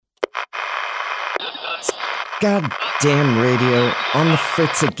Goddamn radio on the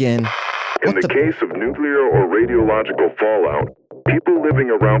fritz again. In the case of nuclear or radiological fallout, people living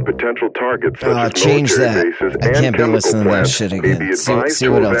around potential targets such as change military that. bases I and can't be chemical listening to that plants shit may again. be advised See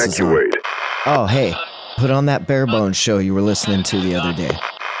to what else is on. evacuate. Oh, hey, put on that bare bones show you were listening to the other day.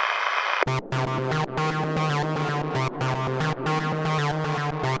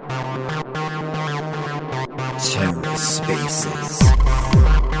 TerraSpaces.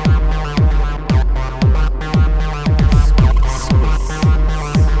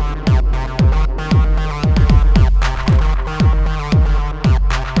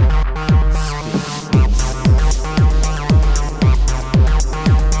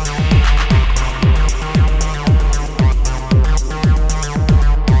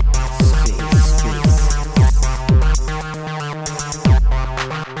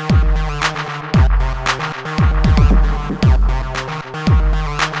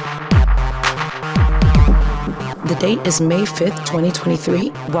 The date is May 5th,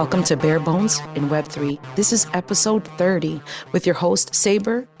 2023. Welcome to Bare Bones in Web3. This is episode 30 with your host,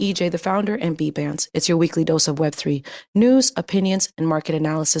 Saber, EJ the founder, and B-Bands. It's your weekly dose of Web3 news, opinions, and market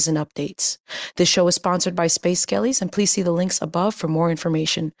analysis and updates. This show is sponsored by Space Skellies, and please see the links above for more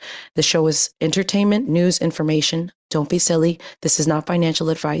information. The show is entertainment, news, information. Don't be silly. This is not financial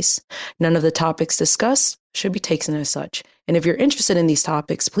advice. None of the topics discussed should be taken as such. And if you're interested in these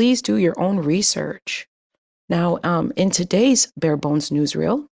topics, please do your own research. Now, in today's Bare Bones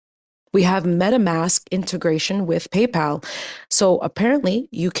newsreel, we have MetaMask integration with PayPal. So apparently,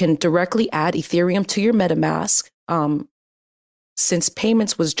 you can directly add Ethereum to your MetaMask. Since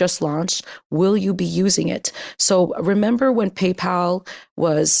payments was just launched, will you be using it? So remember when PayPal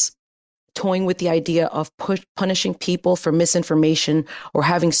was toying with the idea of punishing people for misinformation or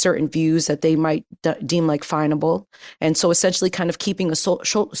having certain views that they might deem like finable. And so essentially kind of keeping a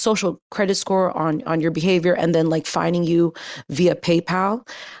social credit score on your behavior and then like fining you via PayPal.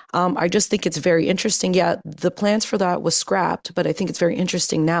 I just think it's very interesting. Yeah, the plans for that was scrapped, but I think it's very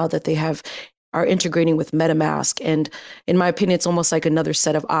interesting now that they are integrating with MetaMask. And in my opinion, it's almost like another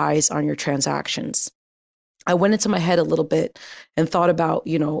set of eyes on your transactions. I went into my head a little bit and thought about,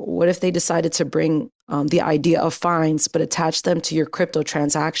 what if they decided to bring the idea of fines, but attach them to your crypto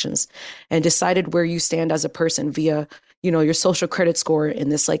transactions and decided where you stand as a person via, your social credit score in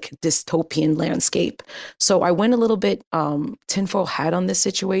this like dystopian landscape. So I went a little bit tinfoil hat on this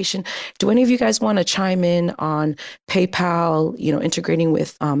situation. Do any of you guys want to chime in on PayPal, integrating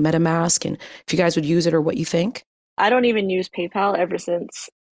with MetaMask, and if you guys would use it or what you think? I don't even use PayPal ever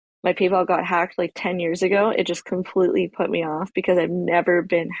since my PayPal got hacked like 10 years ago. It just completely put me off because I've never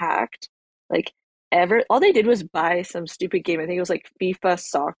been hacked, like ever. All they did was buy some stupid game. I think it was like FIFA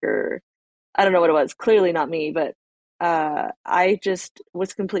soccer. I don't know what it was. Clearly not me, but I just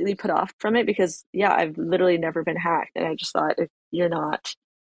was completely put off from it because, yeah, I've literally never been hacked. And I just thought if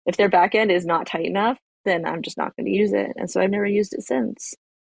their back end is not tight enough, then I'm just not going to use it. And so I've never used it since.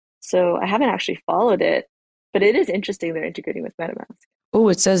 So I haven't actually followed it, but it is interesting they're integrating with MetaMask. Oh,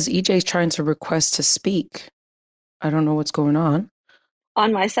 it says EJ's trying to request to speak. I don't know what's going on.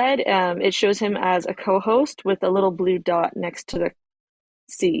 On my side, it shows him as a co-host with a little blue dot next to the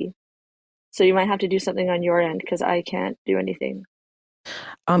C. So you might have to do something on your end because I can't do anything.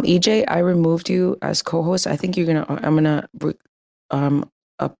 EJ, I removed you as co-host. I think I'm gonna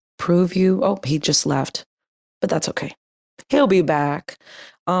approve you. Oh, he just left, but that's okay. He'll be back.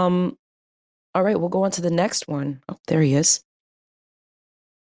 All right, we'll go on to the next one. Oh, there he is.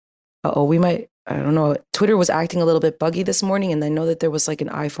 I don't know. Twitter was acting a little bit buggy this morning, and I know that there was like an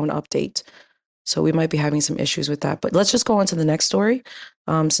iPhone update. So we might be having some issues with that. But let's just go on to the next story,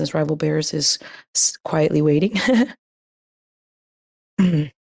 since Rival Bears is quietly waiting.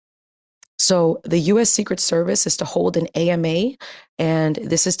 So the U.S. Secret Service is to hold an AMA, and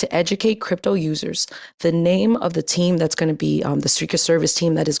this is to educate crypto users. The name of the team that's going to be the Secret Service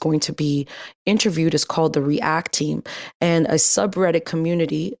team that is going to be interviewed is called the React team, and the subreddit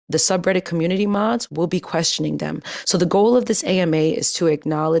community mods will be questioning them. So the goal of this AMA is to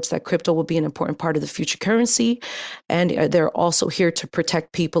acknowledge that crypto will be an important part of the future currency, and they're also here to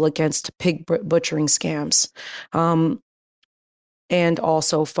protect people against pig butchering scams. And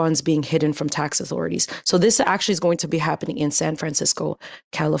also funds being hidden from tax authorities. So this actually is going to be happening in San Francisco,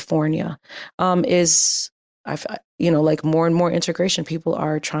 California. Like more and more integration, people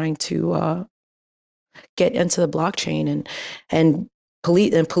are trying to get into the blockchain, and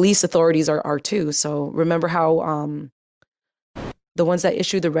police authorities are too. So remember how the ones that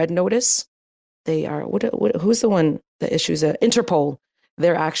issue the red notice, they are who's the one that issues it? Interpol.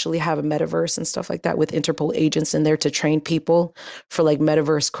 they're actually have a metaverse and stuff like that with Interpol agents in there to train people for like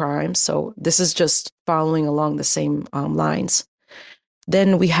metaverse crimes. So this is just following along the same lines.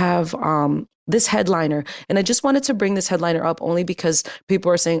 Then we have this headliner. And I just wanted to bring this headliner up only because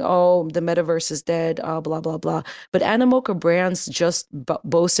people are saying, oh, the metaverse is dead, blah, blah, blah. But Animoca Brands just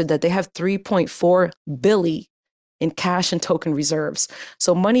boasted that they have 3.4 billion in cash and token reserves.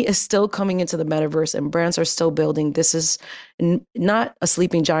 So money is still coming into the metaverse and brands are still building. This is not a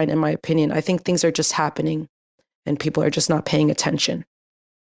sleeping giant, in my opinion. I think things are just happening and people are just not paying attention.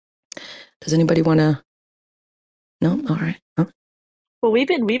 Does anybody want to? No? All right. Oh. Well, we've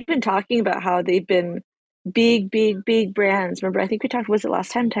been talking about how they've been big brands. Remember, I think we talked, was it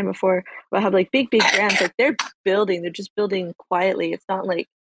last time before, about how like big brands, like they're just building quietly. It's not like,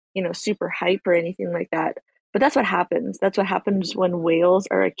 super hype or anything like that. But that's what happens. That's what happens when whales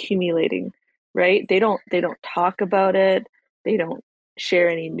are accumulating, right? They don't talk about it. They don't share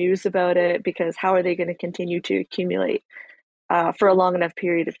any news about it because how are they going to continue to accumulate for a long enough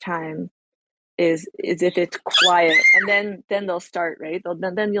period of time? Is if it's quiet, and then they'll start, right?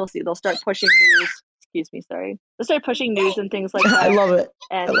 Then you'll see they'll start pushing news. Excuse me, sorry. They'll start pushing news and things like that. I love it.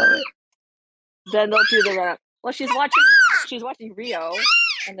 And I love it. then they'll do the run up. Well, she's watching Rio,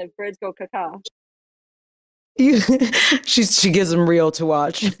 and the birds go caca. She gives them Rio to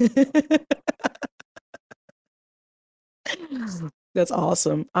watch. That's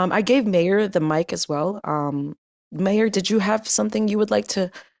awesome. I gave Mayor the mic as well. Mayor, did you have something you would like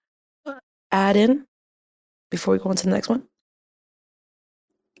to add in before we go on to the next one?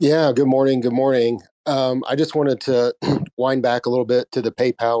 Yeah, good morning. Good morning. I just wanted to wind back a little bit to the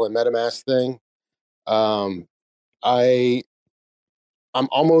PayPal and MetaMask thing. I'm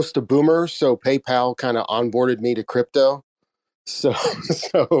almost a boomer, so PayPal kind of onboarded me to crypto. So,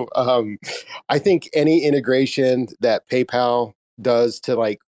 I think any integration that PayPal does to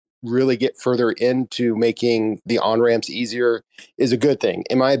like really get further into making the on ramps easier is a good thing.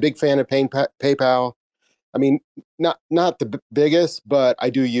 Am I a big fan of PayPal? I mean, not the biggest, but I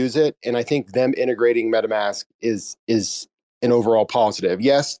do use it, and I think them integrating MetaMask is an overall positive.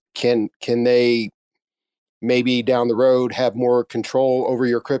 Yes, can they maybe down the road have more control over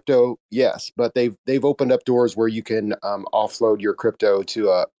your crypto? Yes, but they've opened up doors where you can offload your crypto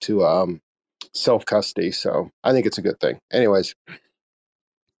to self custody. So I think it's a good thing. Anyways.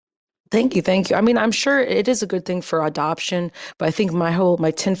 Thank you. I mean, I'm sure it is a good thing for adoption, but I think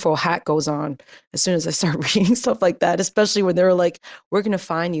my tinfoil hat goes on as soon as I start reading stuff like that, especially when they're like, we're going to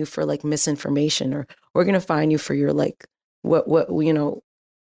fine you for like misinformation, or we're going to fine you for your like,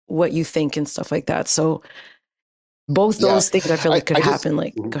 what you think and stuff like that. So both those things I feel like could happen.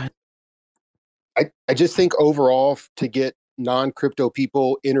 Like, go ahead. I just think overall to get non-crypto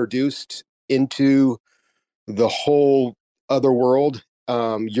people introduced into the whole other world,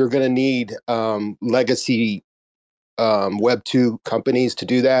 you're going to need legacy Web2 companies to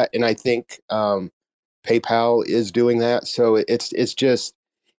do that, and I think PayPal is doing that. So it's just,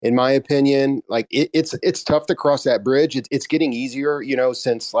 in my opinion, like it's tough to cross that bridge. It's getting easier,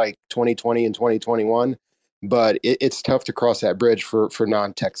 since like 2020 and 2021, but it's tough to cross that bridge for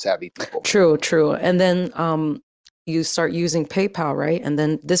non-tech savvy people. True. And then you start using PayPal, right? And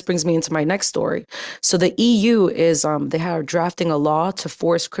then this brings me into my next story. So the EU is they are drafting a law to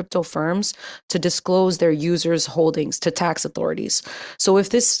force crypto firms to disclose their users' holdings to tax authorities. So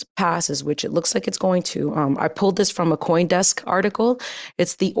if this passes, which it looks like it's going to, I pulled this from a CoinDesk article.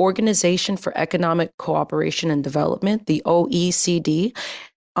 It's the Organization for Economic Cooperation and Development, the OECD.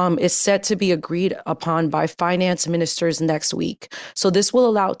 Is set to be agreed upon by finance ministers next week. So this will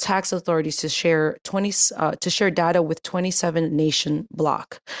allow tax authorities to share data with 27 nation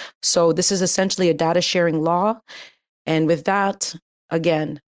bloc. So this is essentially a data sharing law, and with that,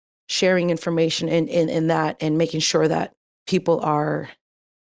 again, sharing information in that and making sure that people are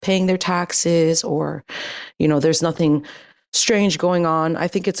paying their taxes, or there's nothing strange going on. I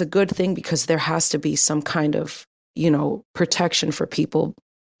think it's a good thing because there has to be some kind of protection for people.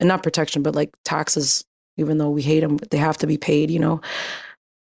 And not protection, but like taxes, even though we hate them, they have to be paid,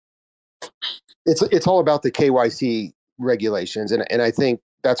 It's all about the KYC regulations. And I think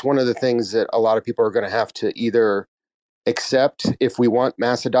that's one of the things that a lot of people are going to have to either accept if we want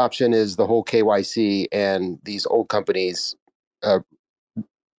mass adoption, is the whole KYC and these old companies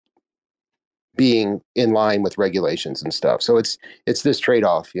being in line with regulations and stuff. So it's this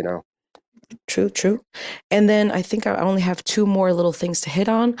trade-off, True. And then I think I only have two more little things to hit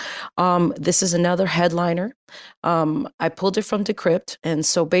on. This is another headliner. I pulled it from Decrypt. And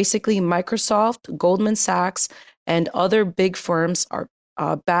so basically Microsoft, Goldman Sachs, and other big firms are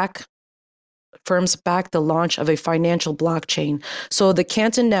back firms back the launch of a financial blockchain. So the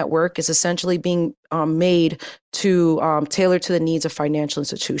Canton Network is essentially being made to tailor to the needs of financial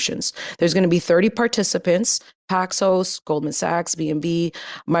institutions. There's going to be 30 participants, Paxos, Goldman Sachs, BNB,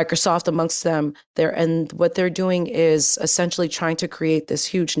 Microsoft amongst them. And what they're doing is essentially trying to create this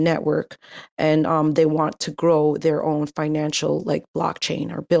huge network, and they want to grow their own financial like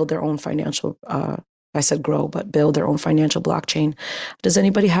blockchain or build their own financial I said grow, but build their own financial blockchain. Does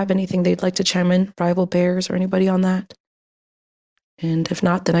anybody have anything they'd like to chime in? Rival Bears or anybody on that? And if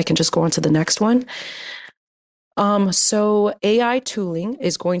not, then I can just go on to the next one. So AI tooling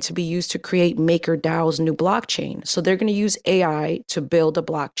is going to be used to create MakerDAO's new blockchain. So they're going to use AI to build a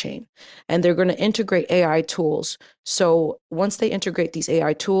blockchain, and they're going to integrate AI tools. So once they integrate these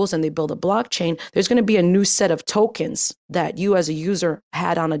AI tools and they build a blockchain, there's going to be a new set of tokens that you as a user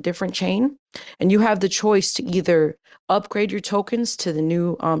had on a different chain. And you have the choice to either upgrade your tokens to the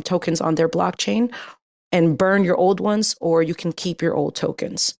new tokens on their blockchain and burn your old ones, or you can keep your old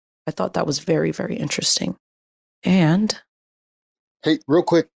tokens. I thought that was very, very interesting. And hey, real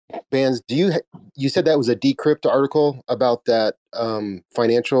quick, Vans, you said that was a Decrypt article about that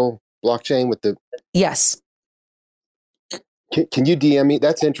financial blockchain with the yes, can you DM me?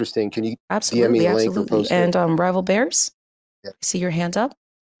 That's interesting. Can you DM me a link or post it? And Rival Bears, Yeah. I see your hand up.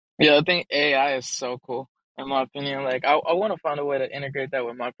 Yeah, I think AI is so cool, in my opinion. Like, I want to find a way to integrate that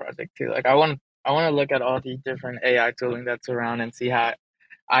with my project too. Like, I want to look at all the different AI tooling that's around and see how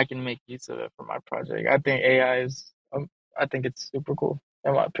I can make use of it for my project. I think AI is, I think it's super cool,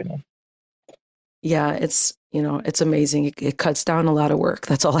 in my opinion. Yeah, it's amazing. It cuts down a lot of work.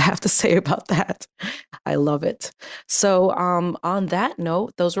 That's all I have to say about that. I love it. So, on that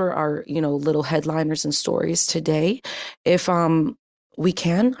note, those were our, little headliners and stories today. If we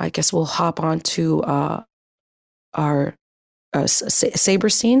can, I guess we'll hop on to our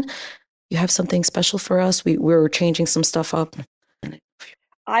Saberstein. You have something special for us? We're changing some stuff up.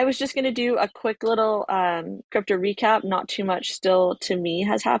 I was just going to do a quick little crypto recap. Not too much still to me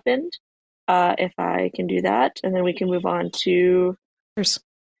has happened. If I can do that, and then we can move on to.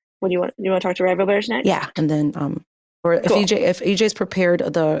 What do you want? You want to talk to Rival Bears next? Yeah, and then or if Cool. EJ's prepared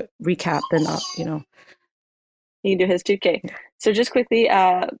the recap, then he can do his 2K. So just quickly,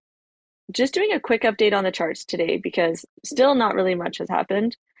 just doing a quick update on the charts today because still not really much has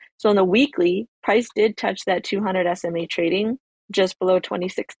happened. So on the weekly, price did touch that 200 SMA trading just below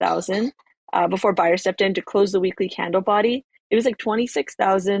 26,000 before buyer stepped in to close the weekly candle body. It was like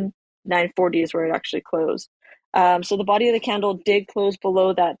 26,940 is where it actually closed. So the body of the candle did close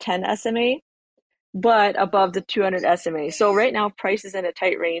below that 10 SMA, but above the 200 SMA. So right now, price is in a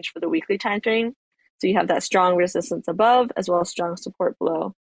tight range for the weekly time frame. So you have that strong resistance above as well as strong support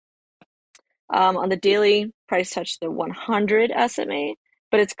below. On the daily, price touched the 100 SMA,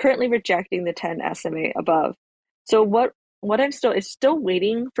 but it's currently rejecting the 10 SMA above. So what I'm still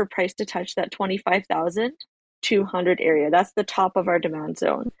waiting for price to touch that 25,200 area. That's the top of our demand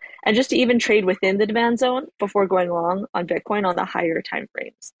zone. And just to even trade within the demand zone before going long on Bitcoin on the higher time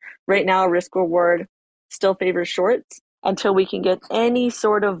frames. Right now, risk reward still favors shorts until we can get any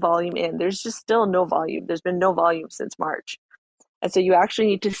sort of volume in. There's just still no volume. There's been no volume since March. And so you actually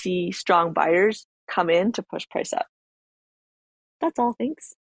need to see strong buyers come in to push price up. That's all.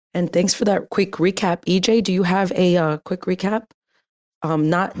 Thanks. And thanks for that quick recap. EJ, do you have a quick recap?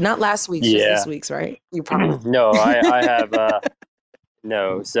 Not last week's, just this week's, right? You promise? No, I have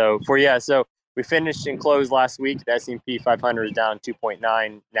no. So we finished and closed last week. The S&P 500 is down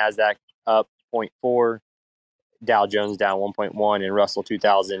 2.9, Nasdaq up 0.4, Dow Jones down 1.1, and Russell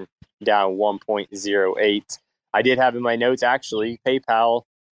 2000 down 1.08. I did have in my notes, actually, PayPal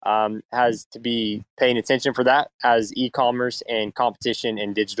has to be paying attention for that as e-commerce and competition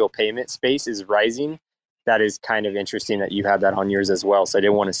in digital payment space is rising. That is kind of interesting that you have that on yours as well. So I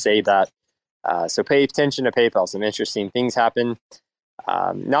didn't want to say that. So pay attention to PayPal. Some interesting things happen.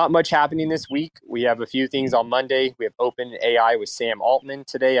 Not much happening this week. We have a few things on Monday. We have Open AI with Sam Altman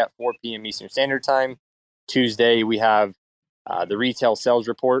today at 4 p.m. Eastern Standard Time. Tuesday, we have the retail sales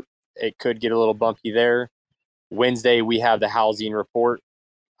report. It could get a little bumpy there. Wednesday, we have the housing report,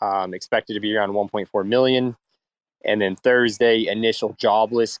 expected to be around 1.4 million. And then Thursday, initial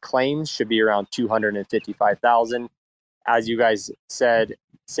jobless claims should be around 255,000. As you guys said,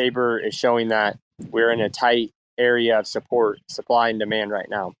 Saber is showing that we're in a tight area of support, supply and demand right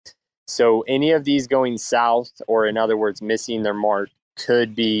now. So any of these going south, or in other words, missing their mark,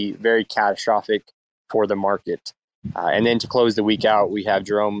 could be very catastrophic for the market. And then to close the week out, we have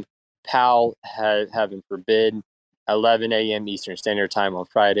Jerome Powell, heaven forbid, 11 a.m. Eastern Standard Time on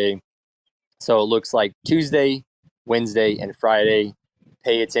Friday. So it looks like Tuesday, Wednesday, and Friday,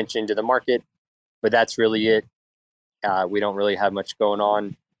 pay attention to the market. but that's really it. We don't really have much going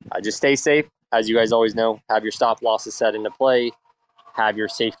on. Just stay safe, as you guys always know. Have your stop losses set into play. Have your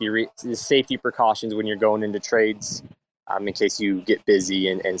safety precautions when you're going into trades, in case you get busy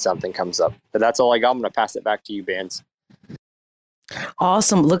and something comes up. But that's all I got. I'm going to pass it back to you, Vance.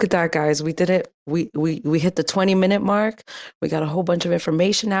 Awesome. Look at that, guys. We did it. We hit the 20-minute mark. We got a whole bunch of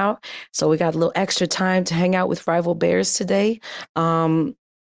information out. So we got a little extra time to hang out with Rival Bears today. Hey,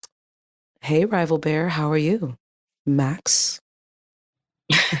 Rival Bear, how are you? Max?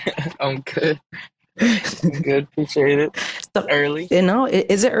 I'm good. I'm good. Appreciate it. So, Early? You know,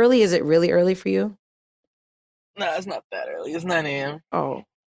 is it early? Is it really early for you? No, it's not that early. It's 9 a.m. Oh,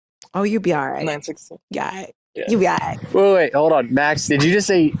 you'll be all right. 9:16. Yeah, Yeah. you'll be all right. Wait, hold on. Max, did you just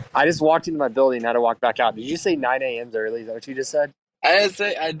say, I just walked into my building and had to walk back out. Did you say 9 a.m. is early? Is that what you just said? I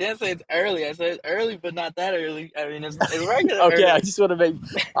didn't say it's early. I said it's early, but not that early. I mean, it's regular Okay, early. I just want to make,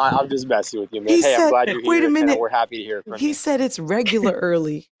 I'm just messing with you, man. He Hey, said, I'm glad you're wait here. a minute. And we're happy to hear from you. He said it's regular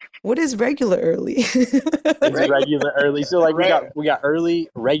early. What is regular early? It's regular early. So like we got early,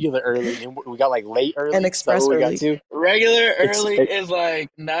 regular early, and we got like late early. And express we early. got too. Regular early is like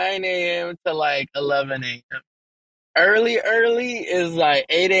 9 a.m. to like 11 a.m. Early is like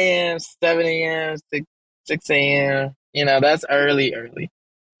 8 a.m., 7 a.m., 6 a.m. You know, that's early.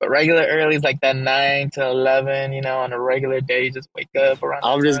 But regular early is like that 9 to 11, you know, on a regular day, you just wake up around.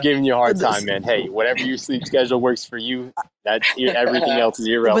 I'm just giving you a hard time, man. Hey, whatever your sleep schedule works for you, everything else is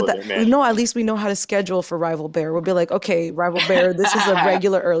irrelevant, man. No, at least we know how to schedule for Rival Bear. We'll be like, okay, Rival Bear, this is a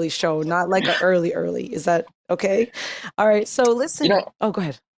regular early show, not like an early. Is that okay? All right, so listen. You know, oh, go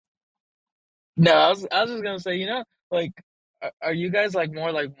ahead. No, I was just gonna say, you know, like, are you guys like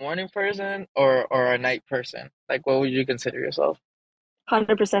more like morning person or a night person? Like, what would you consider yourself?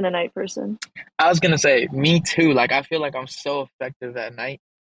 100% a night person. I was gonna say, me too. Like, I feel like I'm so effective at night.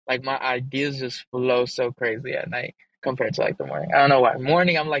 Like, my ideas just flow so crazy at night compared to like the morning. I don't know why.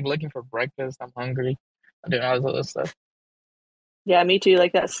 Morning, I'm like looking for breakfast. I'm hungry. I'm doing all this other stuff. Yeah, me too.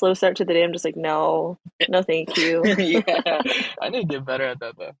 Like that slow start to the day, I'm just like, no, thank you. Yeah, I need to get better at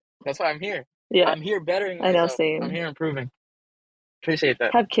that though. That's why I'm here. Yeah, I'm here bettering I know, myself. same. I'm here improving. Appreciate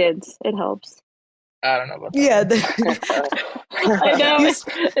that. Have kids. It helps. I don't know about that. Yeah. I know.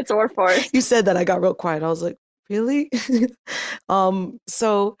 It's or forced. You said that. I got real quiet. I was like, really?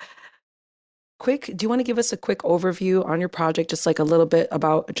 So quick, do you want to give us a quick overview on your project, just like a little bit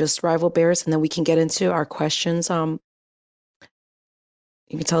about just Rival Bears, and then we can get into our questions. You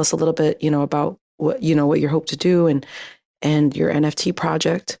can tell us a little bit, about what you hope to do and your NFT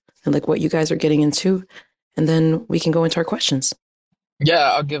project and like what you guys are getting into, and then we can go into our questions.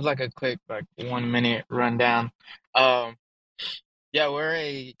 Yeah, I'll give like a quick 1 minute rundown. Yeah, we're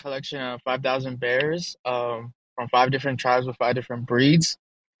a collection of 5,000 bears from 5 different tribes with 5 different breeds.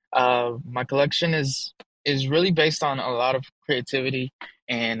 My collection is really based on a lot of creativity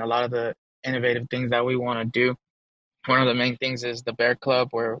and a lot of the innovative things that we want to do. One of the main things is the Bear Club,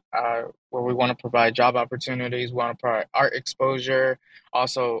 where we want to provide job opportunities, we want to provide art exposure,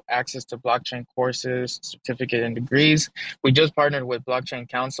 also access to blockchain courses, certificate and degrees. We just partnered with Blockchain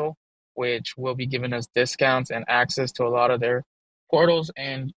Council, which will be giving us discounts and access to a lot of their portals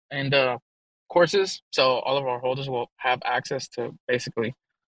and courses. So all of our holders will have access to basically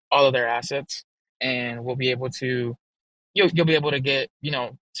all of their assets, and we'll be able to you'll be able to get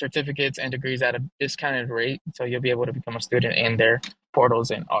certificates and degrees at a discounted rate, so you'll be able to become a student in their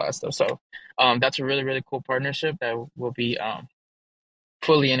portals and all that stuff. So that's a really really cool partnership that we'll be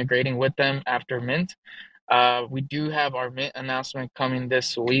fully integrating with them after mint. We do have our mint announcement coming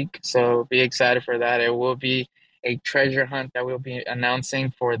this week, so be excited for that. It will be a treasure hunt that we'll be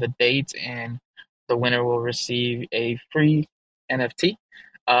announcing for the date, and the winner will receive a free NFT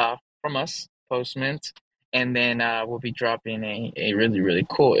from us post mint, and then we'll be dropping a really really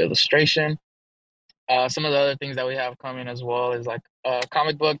cool illustration. Some of the other things that we have coming as well is like a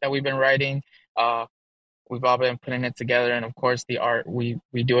comic book that we've been writing. We've all been putting it together, and of course the art we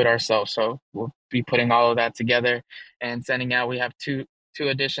do it ourselves, so we'll be putting all of that together and sending out. We have two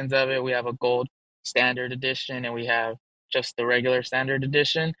editions of it. We have a gold standard edition, and we have just the regular standard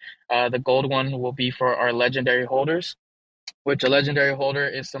edition. The gold one will be for our legendary holders, which a legendary holder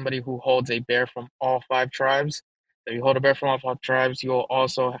is somebody who holds a bear from all 5 tribes. If you hold a bear from all 5 tribes, you will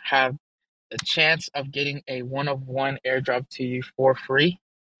also have the chance of getting a one-of-one airdrop to you for free.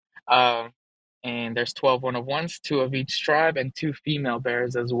 And there's 12 one-of-ones, 2 of each tribe, and 2 female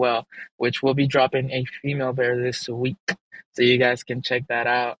bears as well, which will be dropping a female bear this week. So you guys can check that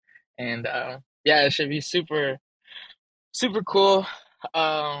out. And yeah, it should be super, super cool.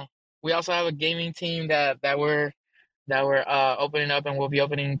 We also have a gaming team that we're opening up, and we'll be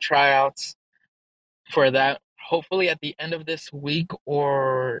opening tryouts for that. Hopefully at the end of this week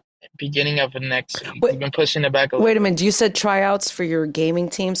or beginning of next week. Wait, We've been pushing it back a wait little a bit. minute. You said tryouts for your gaming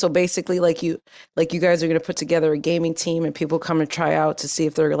team. So basically, like you guys are going to put together a gaming team, and people come and try out to see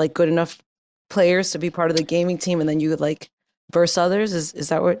if they're like good enough players to be part of the gaming team, and then you would like verse others. Is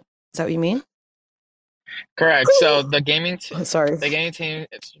that what you mean? Correct. So Oh, sorry. the gaming team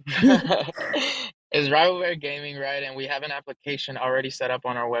is Rivalware Gaming, right? And we have an application already set up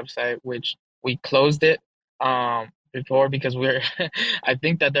on our website, which we closed it before because we're I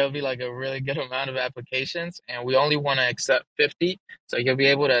think that there'll be like a really good amount of applications, and we only want to accept 50. So you'll be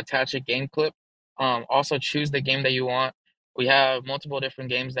able to attach a game clip. Also choose the game that you want. We have multiple different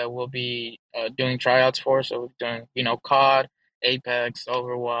games that we'll be doing tryouts for. So we're doing, COD, Apex,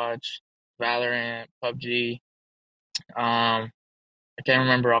 Overwatch, Valorant, PUBG. I can't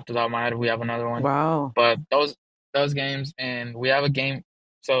remember off the top of my head if we have another one, Wow. but those games, and we have a game.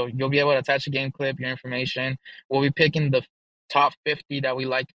 So you'll be able to attach a game clip, your information. We'll be picking the top 50 that we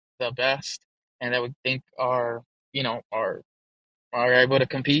like the best and that we think are able to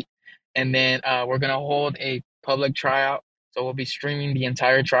compete. And then we're gonna hold a public tryout. So we'll be streaming the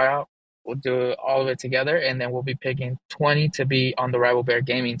entire tryout. We'll do all of it together, and then we'll be picking 20 to be on the Rival Bear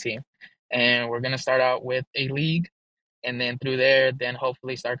gaming team. And we're gonna start out with a league, and then through there, then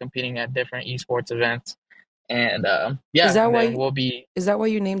hopefully start competing at different esports events. And Is yeah, that and then why? we'll be. Is that why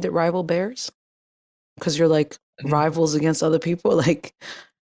you named it Rival Bears? Because you're like rivals against other people. Like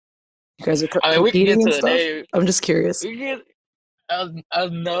you guys are I mean, we can competing get to and the stuff. name. I'm just curious. We can. I'll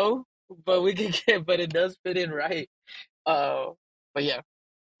know, but we can get. But it does fit in right. Uh, but yeah,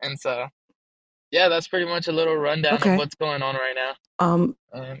 and so yeah, that's pretty much a little rundown of Okay. what's going on right now. Um,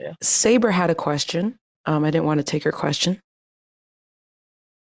 And yeah. Saber had a question. I didn't want to take her question.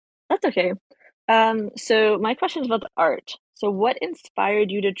 That's okay. So my question is about the art. So what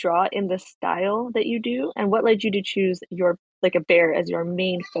inspired you to draw in the style that you do, and what led you to choose your like a bear as your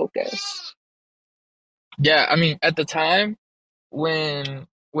main focus? Yeah, I mean, at the time when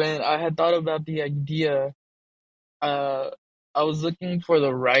I had thought about the idea, uh, I was looking for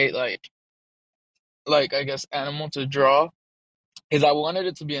the right like I guess animal to draw because I wanted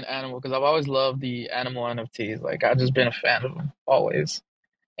it to be an animal because I've always loved the animal NFTs. Like I've just been a fan of them always.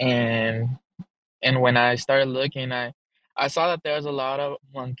 And and when I started looking, I saw that there was a lot of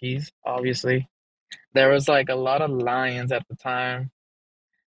monkeys, obviously. There was like a lot of lions at the time,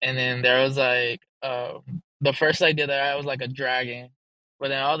 and then there was like the first idea that I had was like a dragon, but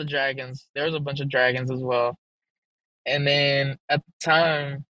then all the dragons, there was a bunch of dragons as well. And then at the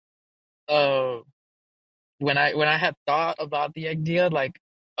time, uh, when I had thought about the idea, like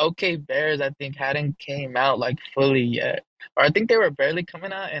okay, bears, I think hadn't came out like fully yet, or I think they were barely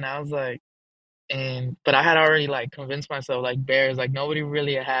coming out, and I was like, and but I had already like convinced myself like bears, like nobody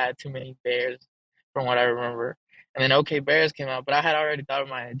really had too many bears from what I remember. And then okay, bears came out, but I had already thought of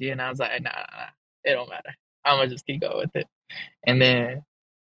my idea, and I was like, nah, it don't matter. I'm gonna just keep going with it.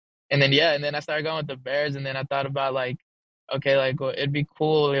 And then yeah, and then I started going with the bears, and then I thought about like, okay, like well, it'd be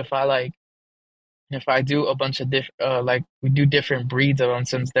cool if I do a bunch of like we do different breeds of them,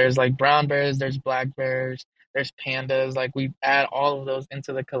 since there's like brown bears, there's black bears, there's pandas, like we add all of those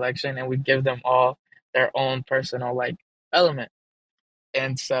into the collection and we give them all their own personal like element.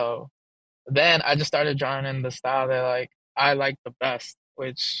 And so then I just started drawing in the style that like I like the best,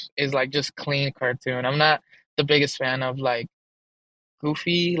 which is like just clean cartoon. I'm not the biggest fan of like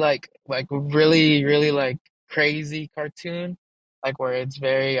goofy, like really, really like crazy cartoon, like where it's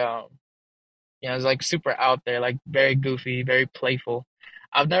very it's like super out there, like very goofy, very playful.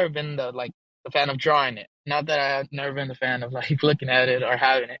 I've never been the fan of drawing it. Not that I've never been the fan of like looking at it or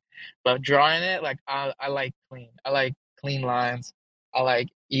having it, but drawing it, like I like clean. I like clean lines. I like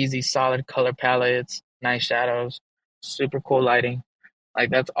easy, solid color palettes, nice shadows, super cool lighting. Like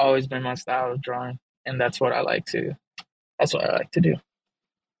that's always been my style of drawing, and That's what I like to do.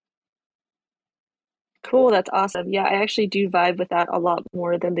 Cool, that's awesome. Yeah, I actually do vibe with that a lot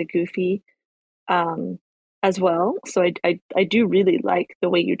more than the goofy um as well. So I do really like the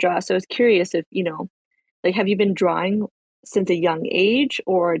way you draw. So I was curious if, like have you been drawing since a young age,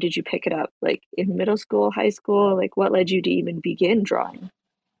 or did you pick it up like in middle school, high school? Like what led you to even begin drawing?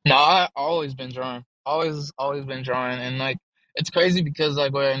 No, I always been drawing. Always been drawing, and like it's crazy because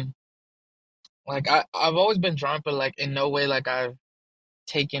like when like I've always been drawing, but like in no way like I've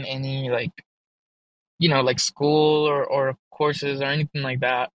taken any like like school or courses or anything like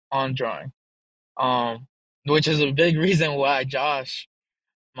that on drawing. Um, which is a big reason why Josh,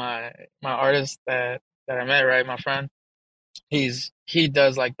 my artist that I met, right, my friend, he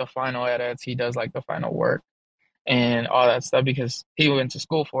does like the final edits, he does like the final work and all that stuff because he went to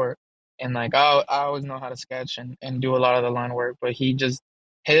school for it. and like I always know how to sketch and do a lot of the line work, but he just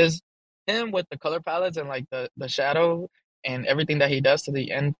his him with the color palettes and like the shadow and everything that he does to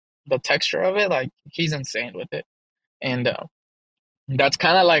the end, the texture of it, like he's insane with it. And that's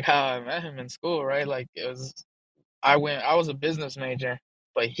kind of like how I met him in school, right? Like it was I was a business major,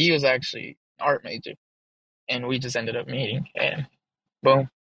 but he was actually an art major, and we just ended up meeting, and boom,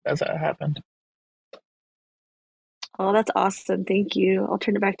 that's how it happened. Oh, that's awesome. Thank you. I'll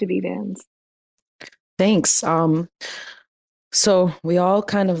turn it back to V-Vans. Thanks. So we all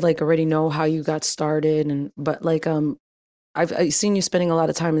kind of like already know how you got started, and but like I've seen you spending a lot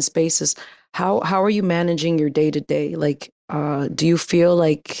of time in spaces. How are you managing your day to day? Like, do you feel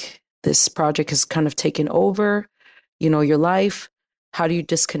like this project has kind of taken over, your life? How do you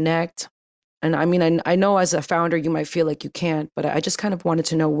disconnect? And I mean, I know as a founder, you might feel like you can't, but I just kind of wanted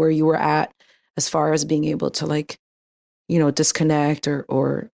to know where you were at as far as being able to like, disconnect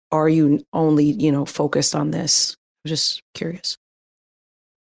or are you only, focused on this? I'm just curious.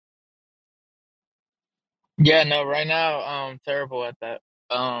 Yeah, no, right now I'm terrible at that.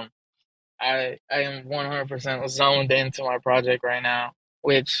 Um, I am 100% zoned into my project right now,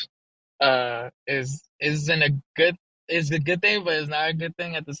 which isn't a good is a good thing, but it's not a good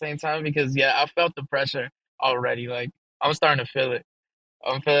thing at the same time because yeah, I felt the pressure already. Like I'm starting to feel it.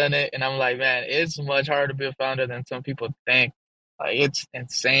 I'm feeling it, and I'm like, man, it's much harder to be a founder than some people think. Like it's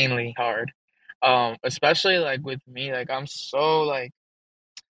insanely hard. Especially like with me, like I'm so like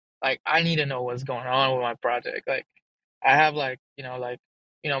I need to know what's going on with my project. Like I have my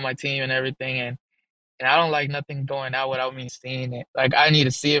team and everything, and I don't like nothing going out without me seeing it. Like I need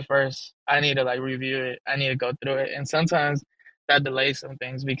to see it first. I need to like review it. I need to go through it, and sometimes that delays some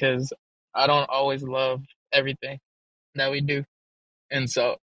things because I don't always love everything that we do. And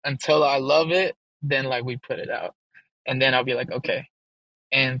so until I love it, then like we put it out. And then I'll be like, okay.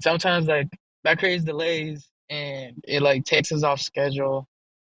 And sometimes like that creates delays and it like takes us off schedule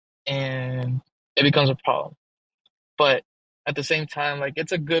and it becomes a problem. But at the same time, like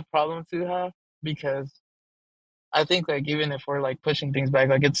it's a good problem to have because I think like even if we're like pushing things back,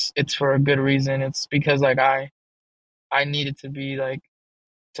 like it's for a good reason. It's because like I need it to be like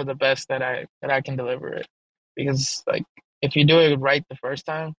to the best that I can deliver it. Because like if you do it right the first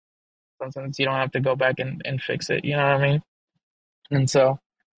time, sometimes you don't have to go back and fix it. You know what I mean? And so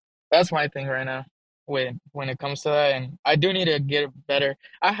that's my thing right now when it comes to that. And I do need to get better.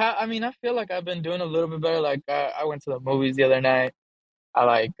 I mean, I feel like I've been doing a little bit better. Like I went to the movies the other night. I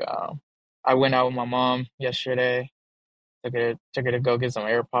like I went out with my mom yesterday. Took her to go get some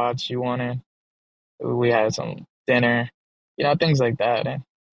AirPods she wanted. We had some dinner, things like that, and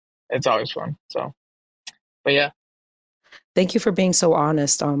it's always fun. So, but yeah, Thank you for being so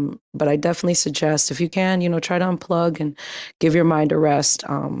honest. But I definitely suggest if you can, try to unplug and give your mind a rest.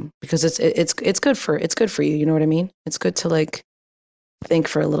 Because it's good for you. You know what I mean? It's good to like think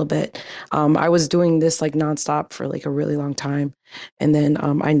for a little bit. I was doing this like nonstop for like a really long time, and then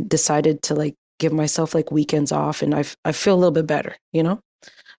I decided to like give myself like weekends off, and I feel a little bit better.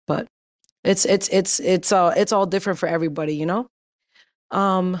 But it's all different for everybody.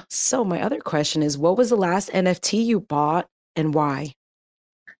 So my other question is, what was the last NFT you bought and why?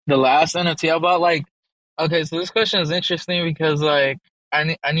 the last NFT I bought, like, okay, so this question is interesting because like I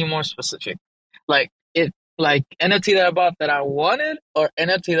need more specific, like like NFT that I bought that I wanted or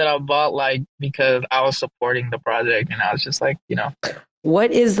NFT that I bought like because I was supporting the project and I was just like,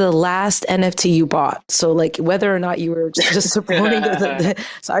 What is the last NFT you bought? So like whether or not you were just supporting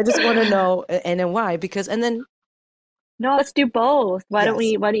so I just want to know and then why because and then No, let's do both. yes.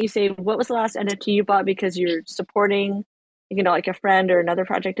 Why don't you say what was the last NFT you bought because you're supporting, like a friend or another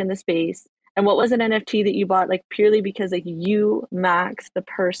project in the space? And what was an NFT that you bought like purely because like you, Max, the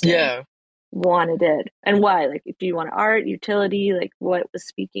person, yeah, wanted it? And why? Like, do you want art, utility? Like, what was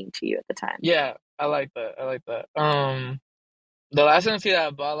speaking to you at the time? yeah, I like that. I like that. The last NFT that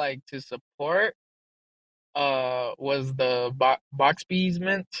I bought like to support was the box bees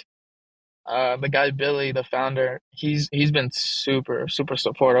mint. The guy Billy, the founder, he's been super super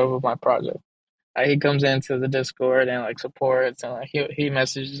supportive of my project. He comes into the Discord and like supports and like he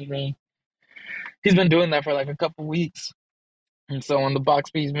messages me. He's been doing that for like a couple weeks. And so when the box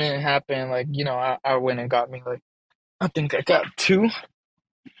bees minute happened, like I went and got me like I think I got two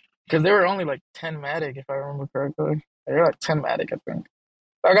because they were only like 10 matic if I remember correctly. They were like 10 matic I think.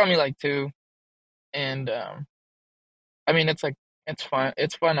 So I got me like two, and I mean it's fun.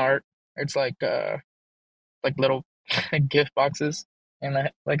 It's fun art. It's like little gift boxes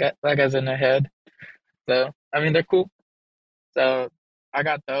and like as in a head. So I mean they're cool. So I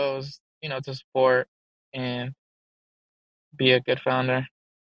got those, to support and be a good founder.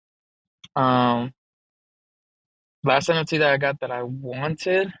 Um, last NFT that I got that I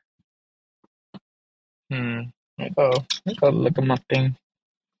wanted. Let me go look at my thing.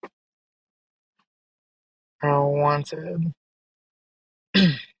 I wanted.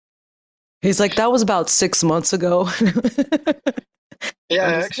 He's like, that was about 6 months ago. Yeah,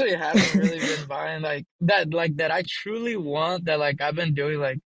 I'm I just actually haven't really been buying like that I truly want that like I've been doing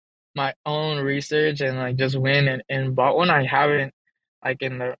like my own research and like just went and bought one. I haven't like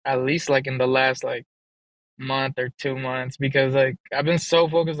in the at least like in the last like month or 2 months because like I've been so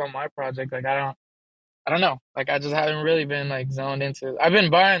focused on my project. Like I don't know. Like I just haven't really been like zoned into. I've been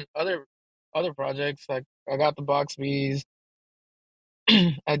buying other projects. Like I got the box bees.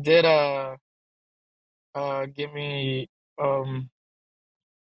 I did give me um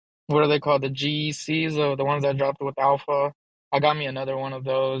what are they called? The GECs or the ones that dropped with alpha. I got me another one of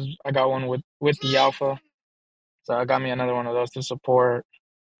those. I got one with the alpha. So I got me another one of those to support.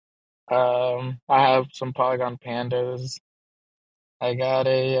 I have some Polygon pandas. I got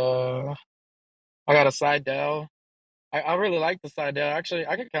a I got a Seidel. I really like the Seidel. Actually,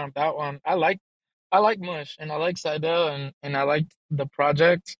 I could count that one. I like Mush and I like Seidel and I like the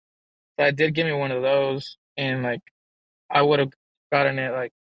project. So I did give me one of those and like I would have gotten it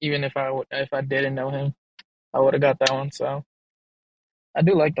like even if I didn't know him, I would have got that one. So I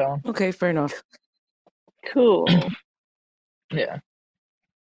do like that one. okay, fair enough. Cool. Yeah.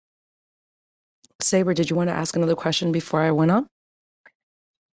 Saber, did you want to ask another question before I went on?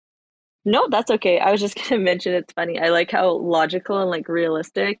 No, that's okay. I was just gonna mention it's funny. I like how logical and like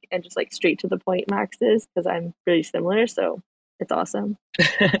realistic and just like straight to the point Max is because I'm really similar, so it's awesome.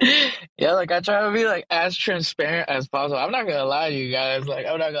 Yeah, like I try to be like as transparent as possible. I'm not gonna lie to you guys. Like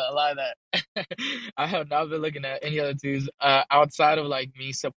I'm not gonna lie that I have not been looking at any other twos outside of like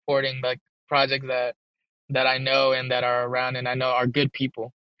me supporting like projects that I know and that are around and I know are good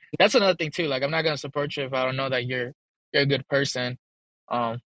people. That's another thing too. Like I'm not gonna support you if I don't know that you're a good person,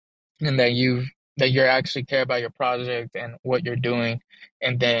 um, and that you're actually care about your project and what you're doing,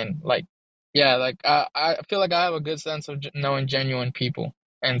 and then like yeah, like I feel like I have a good sense of knowing genuine people,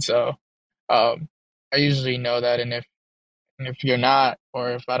 and so I usually know that, and if you're not,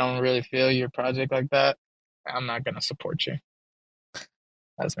 or if I don't really feel your project like that, I'm not gonna support you.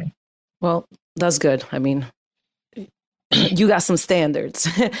 That's me. Well, that's good. I mean, you got some standards.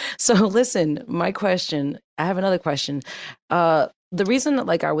 So listen, my question, I have another question. The reason that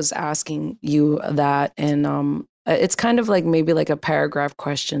like I was asking you that and it's kind of like maybe like a paragraph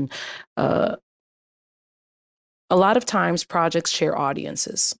question. Uh a lot of times projects share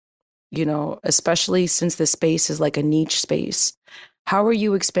audiences, especially since the space is like a niche space. How are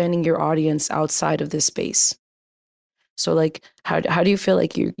you expanding your audience outside of this space? So like how do you feel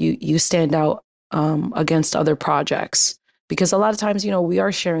like you stand out against other projects? Because a lot of times, we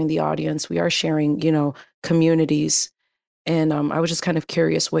are sharing the audience, we are sharing, communities. And I was just kind of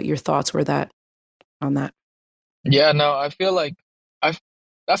curious what your thoughts were that on that. Yeah, no, I feel like I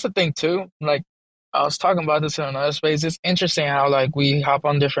that's the thing too. Like I was talking about this in another space. It's interesting how like we hop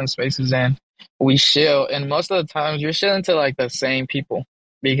on different spaces and we chill, and most of the times you're chilling to like the same people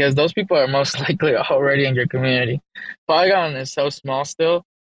because those people are most likely already in your community. Polygon is so small still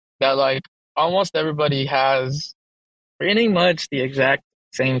that like almost everybody has pretty much the exact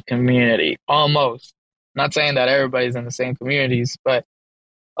same community. Almost. Not saying that everybody's in the same communities, but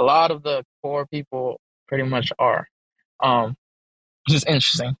a lot of the core people pretty much are. Um, which is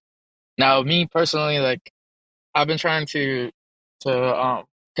interesting. Now, me personally, like I've been trying to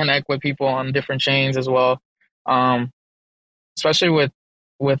connect with people on different chains as well, um, especially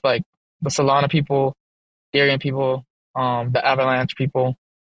with like the Solana people, Ethereum people, the Avalanche people.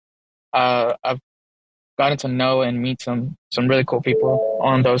 I've gotten to know and meet some really cool people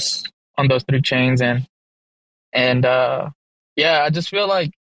on those three chains, and yeah, I just feel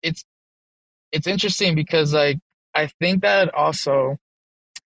like it's it's interesting because like I think that also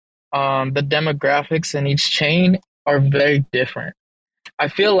the demographics in each chain are very different. I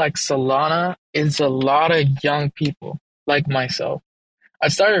feel like Solana is a lot of young people like myself. I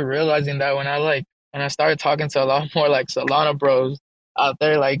started realizing that when I started talking to a lot more like Solana bros out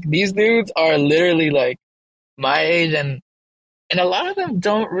there, like these dudes are literally like my age and a lot of them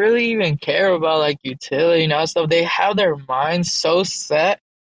don't really even care about like utility and all that stuff. They have their minds so set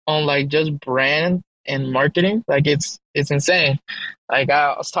on like just brand and marketing. Like it's insane. Like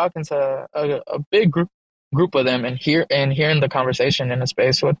I was talking to a big group of them and hearing the conversation in the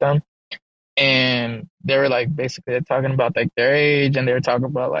space with them, and they were like basically talking about like their age, and they were talking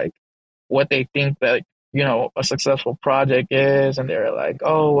about like what they think that a successful project is, and they were like,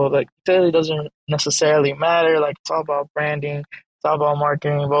 oh well, like utility doesn't necessarily matter. Like it's all about branding, it's all about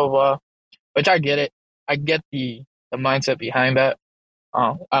marketing, blah blah. Blah. which I get it. I get the mindset behind that.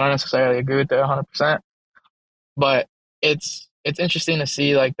 I don't necessarily agree with it 100%, but it's interesting to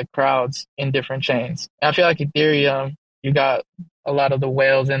see like the crowds in different chains. And I feel like Ethereum, you got a lot of the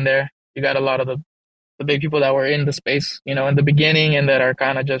whales in there. You got a lot of the big people that were in the space, you know, in the beginning and that are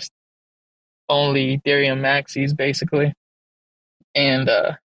kind of just only Ethereum maxis basically. And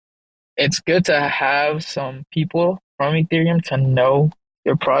it's good to have some people from Ethereum to know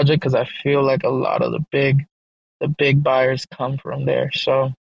your project because I feel like a lot of the big buyers come from there.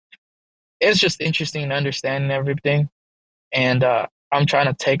 So it's just interesting understanding everything. And I'm trying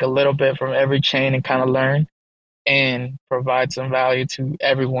to take a little bit from every chain and kind of learn and provide some value to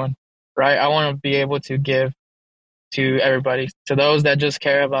everyone, right? I want to be able to give to everybody, to those that just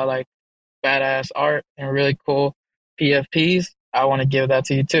care about like badass art and really cool PFPs. I want to give that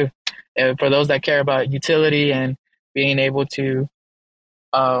to you too. And for those that care about utility and being able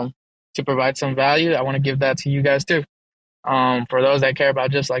um, to provide some value, I want to give that to you guys too. For those that care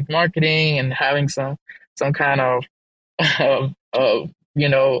about just like marketing and having some kind of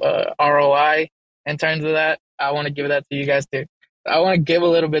ROI in terms of that, I want to give that to you guys too. I want to give a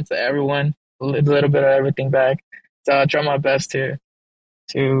little bit to everyone, a little bit of everything back. So I try my best to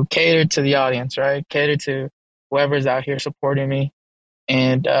cater to the audience, right? Cater to whoever's out here supporting me,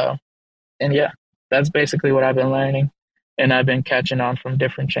 and yeah, that's basically what I've been learning, and I've been catching on from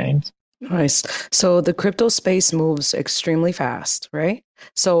different chains. Nice. So the crypto space moves extremely fast, right?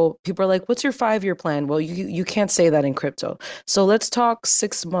 So people are like, "What's your 5-year plan?" Well, you can't say that in crypto. So let's talk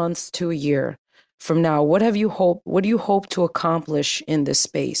 6 months to a year from now. What do you hope to accomplish in this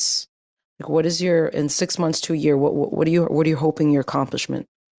space? Like, what is your in 6 months to a year? What are you hoping your accomplishment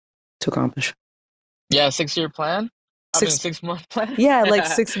to accomplish? Yeah, 6-year plan. I mean, Six, 6 month plan. yeah, like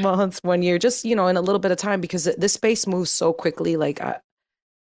 6 months, 1 year, just in a little bit of time because this space moves so quickly. Like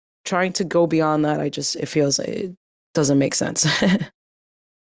trying to go beyond that, it feels it doesn't make sense.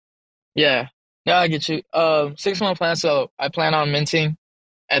 Yeah, yeah, I get you. 6 month plan. So I plan on minting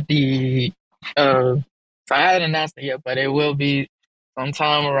at the. Uh, so I haven't announced it yet, but it will be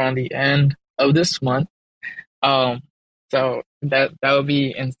sometime around the end of this month. Um, so that would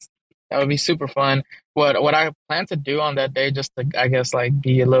be that would be super fun. What I plan to do on that day, just to I guess like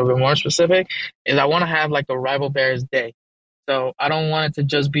be a little bit more specific, is I want to have like a Rival Bears day. So I don't want it to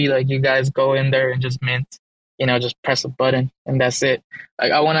just be like you guys go in there and just mint, just press a button and that's it.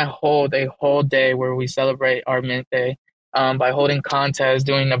 Like I want to hold a whole day where we celebrate our mint day by holding contests,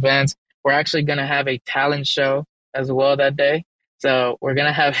 doing events. We're actually gonna have a talent show as well that day. So we're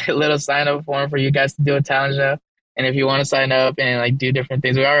gonna have a little sign up form for you guys to do a talent show. And if you want to sign up and like do different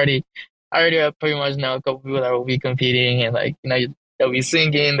things, I already pretty much know a couple people that will be competing and like they'll be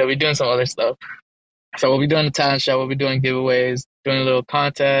singing, they'll be doing some other stuff. So we'll be doing the talent show, we'll be doing giveaways, doing a little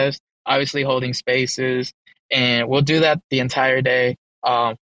contest, obviously holding spaces, and we'll do that the entire day.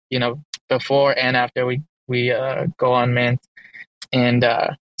 Um, you know, before and after we go on mint, and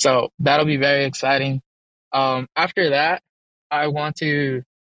so that'll be very exciting. After that, I want to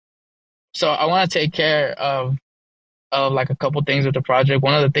I want to take care of like a couple things with the project.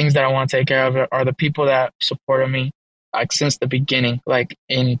 One of the things that I want to take care of are the people that supported me like since the beginning, like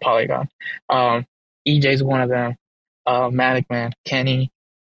in Polygon. EJ's one of them. Matic Man, Kenny,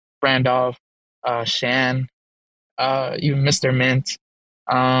 Randolph, Shan, even Mr. Mint,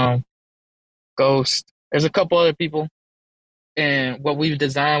 um, Ghost. There's a couple other people. And what we've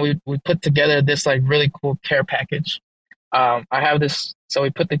designed, we put together this like really cool care package. I have this, so we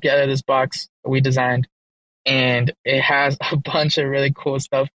put together this box we designed, and it has a bunch of really cool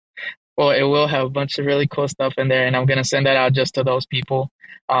stuff. Well, it will have a bunch of really cool stuff in there, and I'm gonna send that out just to those people,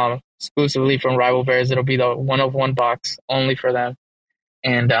 exclusively from Rival Bears. It'll be the 1 of 1 box only for them,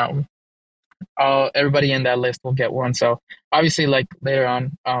 and everybody in that list will get one. So obviously, like later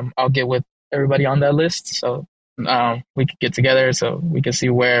on, I'll get with everybody on that list, so we could get together, so we can see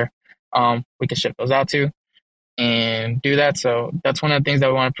where we can ship those out to and do that. So that's one of the things that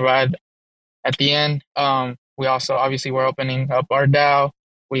we want to provide at the end. We also obviously we're opening up our DAO.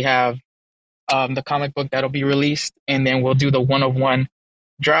 We have the comic book that'll be released, and then we'll do the 1 of 1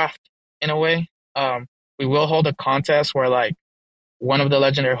 draft in a way. We will hold a contest where like one of the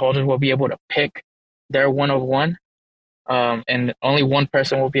legendary holders will be able to pick their 1 of 1, and only one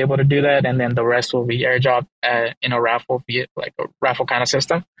person will be able to do that, and then the rest will be airdropped in a raffle, be it like a raffle kind of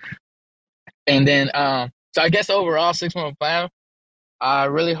system. And then, so I guess overall 6 month plan, I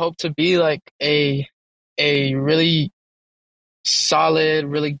really hope to be like a really solid,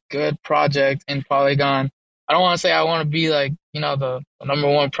 really good project in Polygon. I don't want to say I want to be like, the number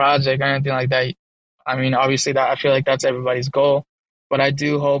 1 project or anything like that. I mean, obviously that I feel like that's everybody's goal, but I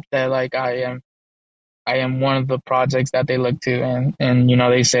do hope that like I am one of the projects that they look to, and you know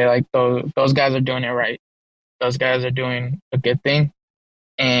they say like those guys are doing it right. Those guys are doing a good thing,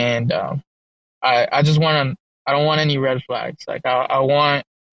 and I just want to. I don't want any red flags. Like I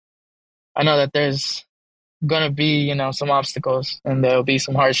know that there's gonna be, you know, some obstacles and there'll be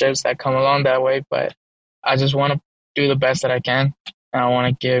some hardships that come along that way, but I just want to do the best that I can. And I want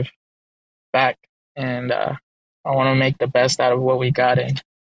to give back, and I want to make the best out of what we got, and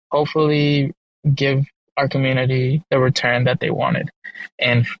hopefully give our community the return that they wanted,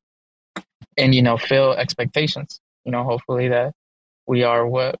 and you know, fill expectations. You know, hopefully that we are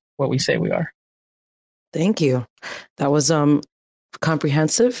what we say we are. Thank you. That was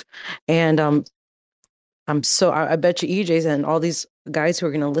comprehensive, and I bet you EJ's and all these guys who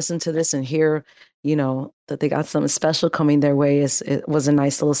are going to listen to this and hear, you know, that they got something special coming their way. It was a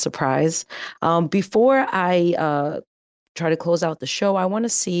nice little surprise. Before I try to close out the show, I want to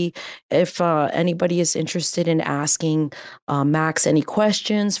see if anybody is interested in asking Max any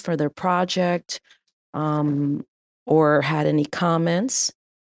questions for their project, or had any comments.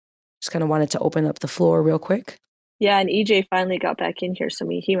 Just kind of wanted to open up the floor real quick. Yeah, and EJ finally got back in here, so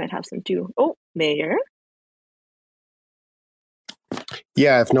he might have some too. Oh, Mayor.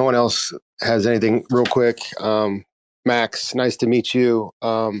 Yeah, if no one else has anything real quick, Max, nice to meet you.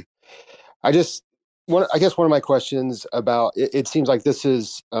 I guess one of my questions about it seems like this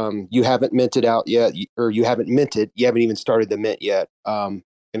is you haven't minted out yet, or you haven't minted, you haven't even started the mint yet, and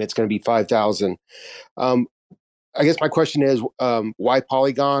it's going to be 5,000. I guess my question is, why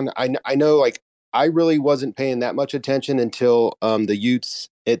Polygon? I know, like, I really wasn't paying that much attention until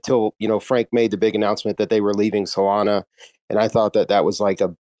until you know, Frank made the big announcement that they were leaving Solana, and I thought that was like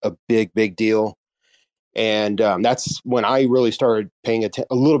a big deal. And that's when I really started paying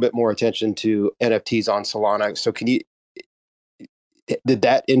a little bit more attention to NFTs on Solana. So did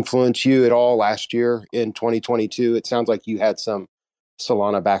that influence you at all last year in 2022? It sounds like you had some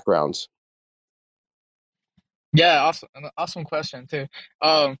Solana backgrounds. Yeah, awesome question too.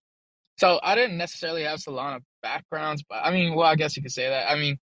 So I didn't necessarily have Solana backgrounds, but I mean, well, I guess you could say that. I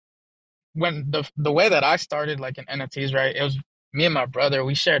mean, when the way that I started like in NFTs, right? It was me and my brother.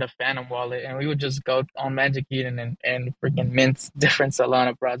 We shared a Phantom wallet, and we would just go on Magic Eden and freaking mint different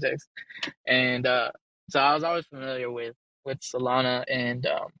Solana projects. And so I was always familiar with Solana and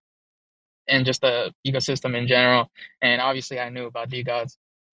just the ecosystem in general. And obviously, I knew about DeGods,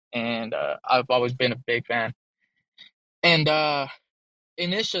 and I've always been a big fan. And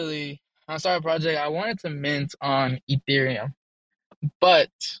initially, when I started a project, I wanted to mint on Ethereum, but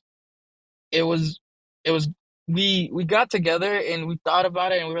it was it was we got together and we thought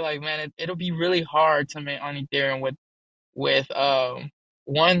about it, and we were like, man, it'll be really hard to mint on Ethereum with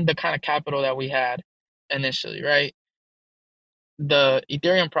one, the kind of capital that we had initially, right? The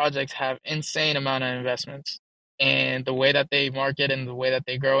Ethereum projects have insane amount of investments, and the way that they market and the way that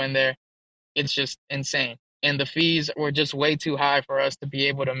they grow in there, it's just insane. And the fees were just way too high for us to be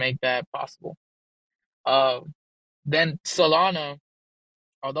able to make that possible. Uh, then Solana,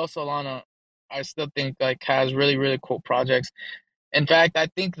 although Solana, I still think like has really, really cool projects. In fact, I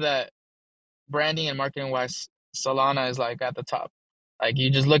think that branding and marketing wise, Solana is like at the top. Like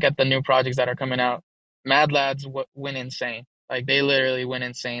you just look at the new projects that are coming out. Mad Lads went insane. Like they literally went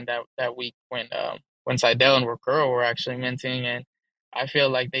insane that week when Seidel and Workero were actually minting, and I feel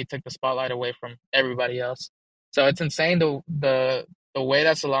like they took the spotlight away from everybody else. So it's insane the way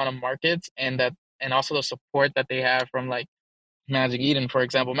that Solana markets, and also the support that they have from like Magic Eden, for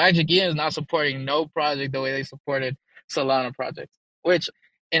example. Magic Eden is not supporting no project the way they supported Solana projects, which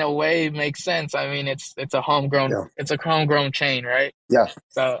in a way makes sense. I mean, it's a homegrown Yeah. it's a homegrown chain, right? Yeah.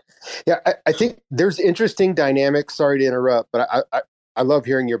 So Yeah, I think there's interesting dynamics. Sorry to interrupt, but I love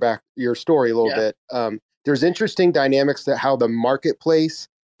hearing your story a little bit. There's interesting dynamics that how the marketplace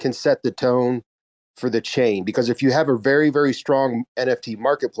can set the tone for the chain, because if you have a very, very strong NFT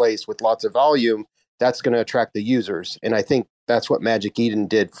marketplace with lots of volume, that's going to attract the users. And I think that's what Magic Eden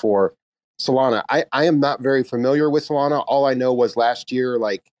did for Solana. I am not very familiar with Solana. All I know was last year,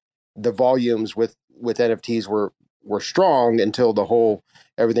 like the volumes with NFTs were strong until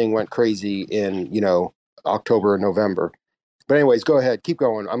everything went crazy in, you know, October and November. But anyways, go ahead, keep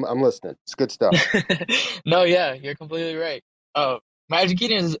going. I'm listening. It's good stuff. no, yeah, you're completely right. Magic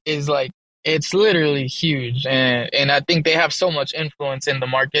Eden is like it's literally huge, and I think they have so much influence in the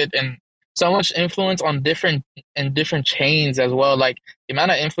market and so much influence on different chains as well. Like the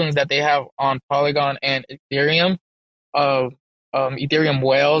amount of influence that they have on Polygon and Ethereum, of Ethereum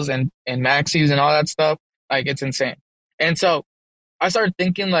whales and maxis and all that stuff. Like it's insane. And so I started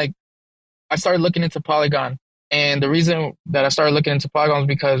thinking like I started looking into Polygon And the reason that I started looking into Polygon was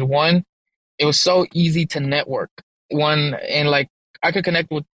because one, it was so easy to network. One, and like I could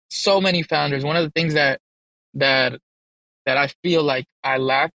connect with so many founders. One of the things that that I feel like I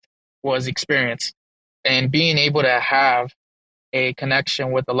lacked was experience and being able to have a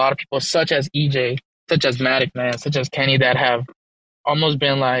connection with a lot of people, such as EJ, such as Matic Man, such as Kenny, that have almost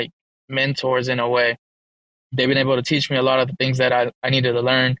been like mentors in a way. They've been able to teach me a lot of the things that I needed to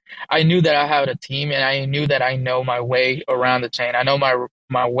learn. I knew that I had a team, and I knew that I know my way around the chain. I know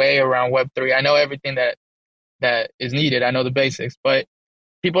my way around Web3. I know everything that is needed. I know the basics. But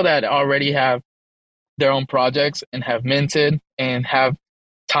people that already have their own projects and have minted and have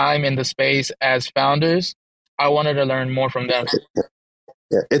time in the space as founders, I wanted to learn more from them.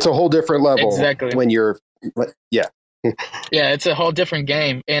 Yeah, it's a whole different level Exactly. when you're, yeah. Yeah, it's a whole different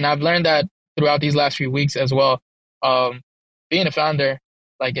game. And I've learned that throughout these last few weeks as well. Being a founder,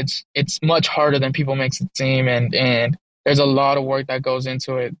 like it's much harder than people makes it seem, and there's a lot of work that goes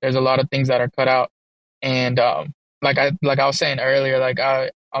into it. There's a lot of things that are cut out. And like I was saying earlier, like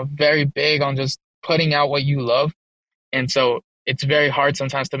I'm very big on just putting out what you love. And so it's very hard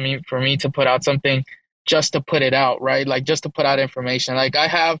sometimes for me to put out something just to put it out, right? Like just to put out information. Like I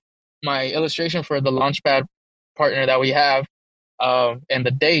have my illustration for the Launchpad partner that we have, and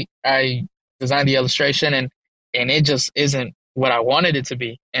the date I designed the illustration, and it just isn't what I wanted it to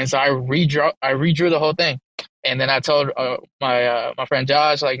be. And so I redrew the whole thing. And then I told my friend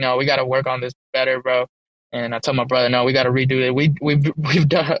Josh, like, no, we got to work on this better, bro. And I told my brother, no, we got to redo it. We've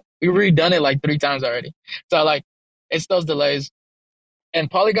redone it like 3 times already. So like, it's those delays. And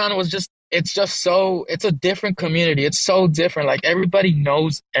Polygon was it's a different community. It's so different. Like everybody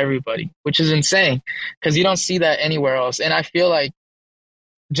knows everybody, which is insane because you don't see that anywhere else. And I feel like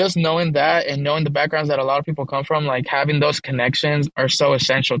just knowing that and knowing the backgrounds that a lot of people come from, like having those connections are so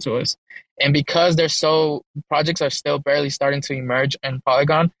essential to us. And because projects are still barely starting to emerge in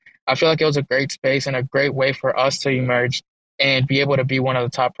Polygon, I feel like it was a great space and a great way for us to emerge and be able to be one of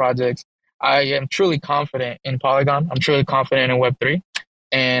the top projects. I am truly confident in Polygon. I'm truly confident in Web3,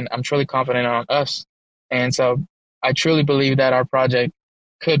 and I'm truly confident on us. And so I truly believe that our project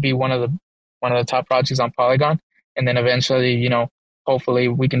could be one of the top projects on Polygon. And then eventually, hopefully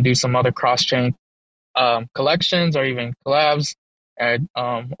we can do some other cross-chain collections or even collabs,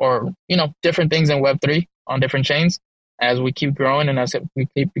 or different things in Web3 on different chains as we keep growing and as we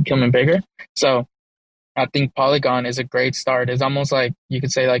keep becoming bigger. So I think Polygon is a great start. It's almost like you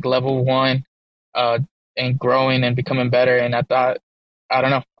could say like level 1, and growing and becoming better. And I thought, I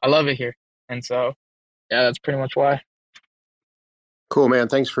don't know, I love it here. And so, yeah, that's pretty much why. Cool, man.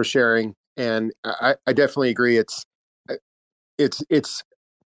 Thanks for sharing. And I definitely agree.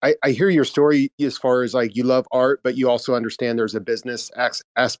 I hear your story as far as like you love art, but you also understand there's a business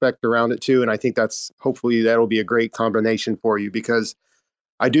aspect around it too. And I think hopefully that'll be a great combination for you, because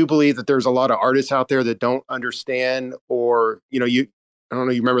I do believe that there's a lot of artists out there that don't understand, or, I don't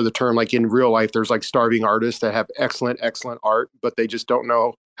know, you remember the term, like in real life, there's like starving artists that have excellent art, but they just don't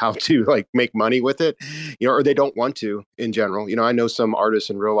know how to like make money with it, or they don't want to in general. I know some artists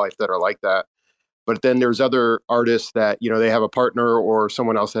in real life that are like that. But then there's other artists that, they have a partner or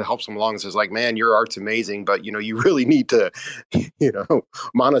someone else that helps them along and says like, man, your art's amazing, but, you really need to,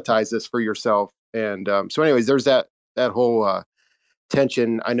 monetize this for yourself. And so anyways, there's that whole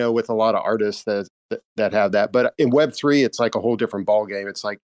tension, I know, with a lot of artists that have that. But in Web3, it's like a whole different ballgame. It's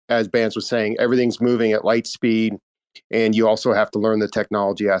like, as Bans was saying, everything's moving at light speed. And you also have to learn the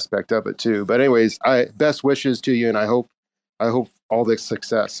technology aspect of it too. But anyways, best wishes to you. And I hope all the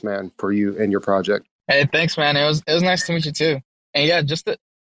success, man, for you and your project. Hey, thanks, man. It was nice to meet you too. And yeah, just to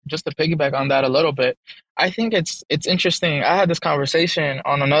piggyback on that a little bit, I think it's interesting. I had this conversation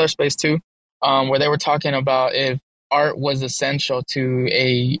on another space too, where they were talking about if art was essential to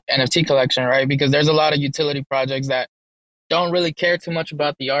a NFT collection, right? Because there's a lot of utility projects that don't really care too much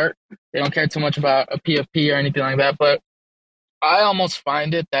about the art. They don't care too much about a PFP or anything like that. But I almost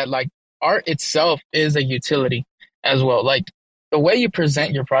find it that like art itself is a utility as well. Like the way you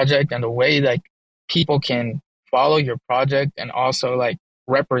present your project and the way like people can follow your project and also like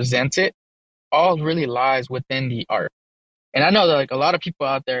represent it all really lies within the art. And I know that like a lot of people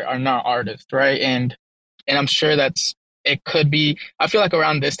out there are not artists, right? And I'm sure it could be, I feel like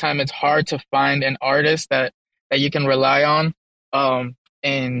around this time it's hard to find an artist that you can rely on,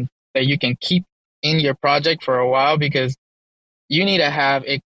 and that you can keep in your project for a while, because you need to have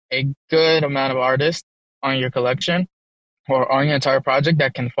a good amount of artists on your collection or on your entire project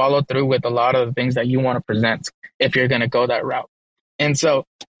that can follow through with a lot of the things that you want to present if you're going to go that route. And so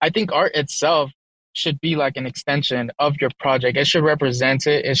I think art itself should be like an extension of your project. It should represent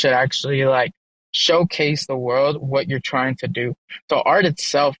it. It should actually like showcase the world what you're trying to do. So art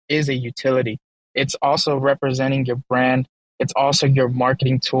itself is a utility. It's also representing your brand. It's also your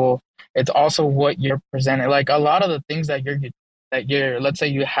marketing tool. It's also what you're presenting. Like a lot of the things let's say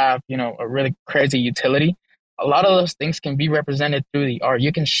you have, a really crazy utility. A lot of those things can be represented through the art.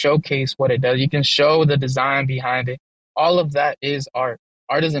 You can showcase what it does. You can show the design behind it. All of that is art.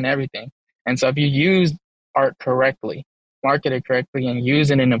 Art isn't everything. And so if you use art correctly, market it correctly, and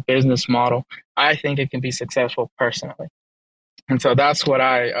use it in a business model, I think it can be successful personally. And so that's what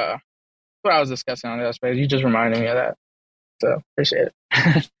I was discussing on that space. You just reminded me of that. So appreciate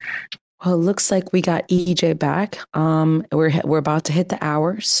it. Well, it looks like we got EJ back. We're about to hit the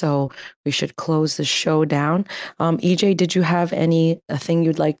hour, so we should close the show down. EJ, did you have anything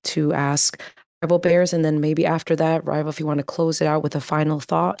you'd like to ask Rival Bears? And then maybe after that, Rival, if you want to close it out with a final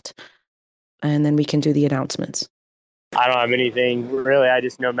thought, and then we can do the announcements. I don't have anything really. I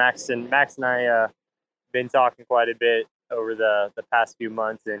just know Max and I been talking quite a bit over the past few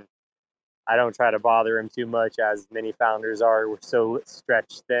months, and I don't try to bother him too much, as many founders are. We're so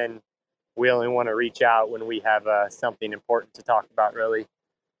stretched thin. We only want to reach out when we have something important to talk about, really.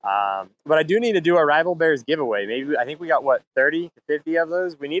 But I do need to do a Rival Bears giveaway. Maybe I think we got 30 to 50 of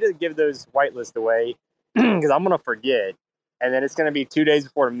those. We need to give those whitelist away because I'm gonna forget, and then it's gonna be 2 days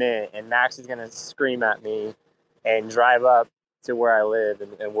before mint, and Max is gonna scream at me and drive up to where I live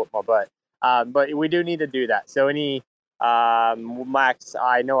and whoop my butt. But we do need to do that. So Max,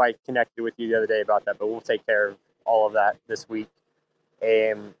 I know I connected with you the other day about that, but we'll take care of all of that this week.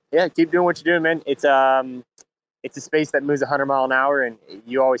 And yeah, keep doing what you're doing, man. It's a space that moves 100 mile an hour, and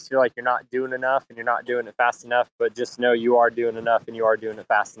you always feel like you're not doing enough and you're not doing it fast enough. But just know you are doing enough and you are doing it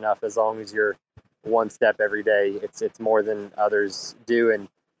fast enough. As long as you're one step every day, it's more than others do. And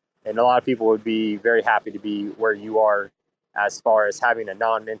a lot of people would be very happy to be where you are, as far as having a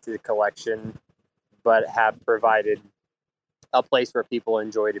non-minted collection, but have provided a place where people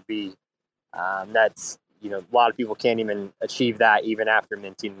enjoy to be. That's, a lot of people can't even achieve that even after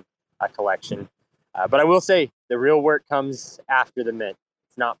minting a collection. But I will say the real work comes after the mint.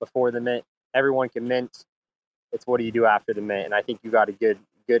 It's not before the mint. Everyone can mint. It's what do you do after the mint? And I think you got a good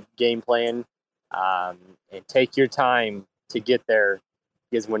game plan, and take your time to get there,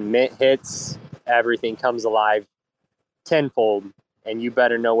 because when mint hits, everything comes alive tenfold, and you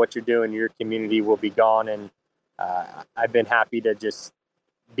better know what you're doing. Your community will be gone. And I've been happy to just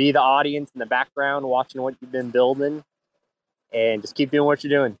be the audience in the background, watching what you've been building, and just keep doing what you're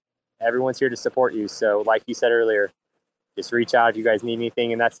doing. Everyone's here to support you. So like you said earlier, just reach out if you guys need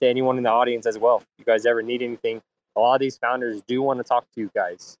anything. And that's to anyone in the audience as well. If you guys ever need anything, a lot of these founders do want to talk to you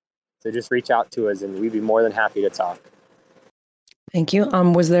guys. So just reach out to us and we'd be more than happy to talk. Thank you.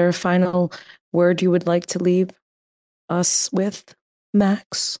 Was there a final word you would like to leave us with,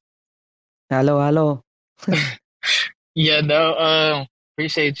 Max? Hello. Yeah, no,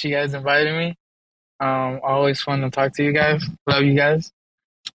 appreciate you guys inviting me. Always fun to talk to you guys. Love you guys.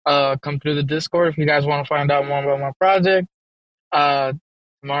 Come through the Discord if you guys want to find out more about my project.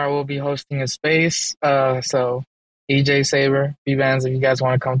 Tomorrow we'll be hosting a space. So EJ Saber, B-Bands, if you guys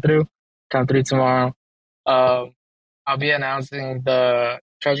want to come through tomorrow. I'll be announcing the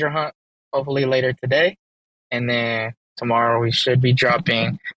treasure hunt hopefully later today. And then tomorrow we should be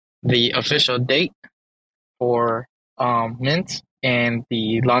dropping the official date for Mint and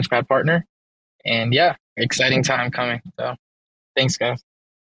the Launchpad partner. And yeah, exciting time coming. So thanks, guys.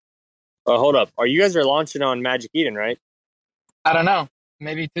 Hold up. You guys are launching on Magic Eden, right? I don't know.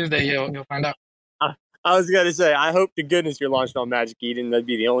 Maybe Tuesday you'll find out. I was going to say, I hope to goodness you're launching on Magic Eden. That'd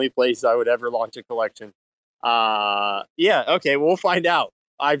be the only place I would ever launch a collection. Yeah, okay, we'll find out.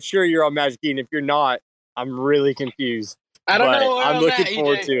 I'm sure you're on Magic Eden. If you're not, I'm really confused. I don't know where I'm looking at,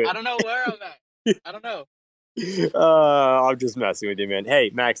 forward EJ. to it. I don't know where I'm at. I don't know. I'm just messing with you, man.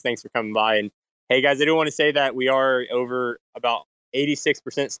 Hey, Max, thanks for coming by. And hey, guys, I do want to say that we are over about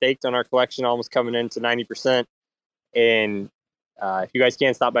 86% staked on our collection, almost coming into 90%. And if you guys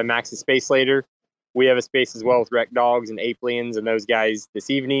can't stop by Max's space later, we have a space as well with Rec Dogs and Apelians and those guys this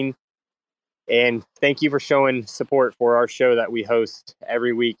evening. And thank you for showing support for our show that we host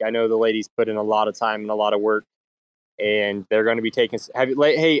every week. I know the ladies put in a lot of time and a lot of work, and they're going to be taking.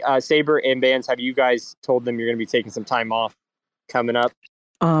 Saber and Bands, have you guys told them you're going to be taking some time off coming up?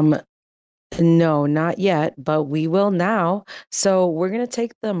 No, not yet, but we will now. So we're going to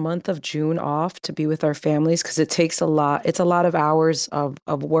take the month of June off to be with our families, because it takes a lot. It's a lot of hours of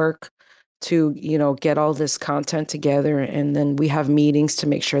work to, get all this content together. And then we have meetings to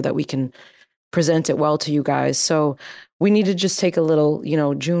make sure that we can present it well to you guys. So we need to just take a little,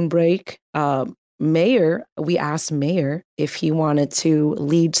 June break. we asked Mayor if he wanted to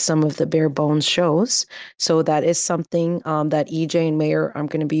lead some of the bare bones shows. So that is something that EJ and Mayor I'm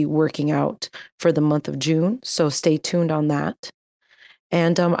going to be working out for the month of June. So stay tuned on that.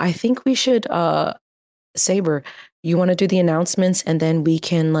 And I think we should, Saber, you want to do the announcements and then we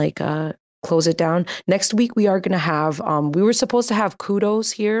can close it down. Next week we are going to have, we were supposed to have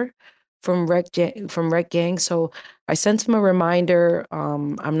Kudos here from Rec Gang. So I sent him a reminder.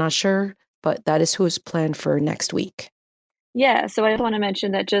 I'm not sure, but that is who's planned for next week. Yeah, so I want to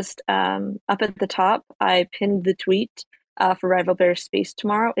mention that just up at the top, I pinned the tweet for Rival Bear Space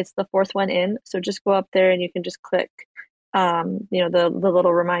tomorrow. It's the fourth one in, so just go up there and you can just click, the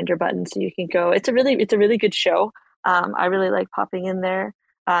little reminder button so you can go. It's a really good show. I really like popping in there.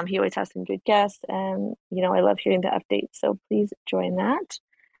 He always has some good guests, and I love hearing the updates. So please join that.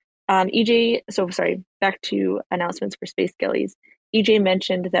 EJ, so sorry, back to announcements for Space Skellies. EJ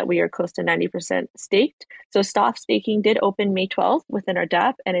mentioned that we are close to 90% staked. So soft staking did open May 12th within our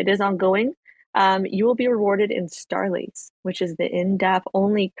DApp, and it is ongoing. You will be rewarded in Starlace, which is the in-DApp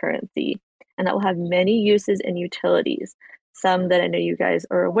only currency, and that will have many uses and utilities. Some that I know you guys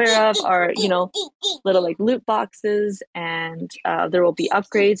are aware of are, little like loot boxes, and there will be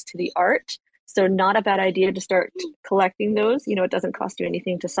upgrades to the art. So not a bad idea to start collecting those. It doesn't cost you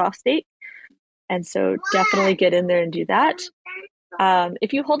anything to soft stake. And so definitely get in there and do that.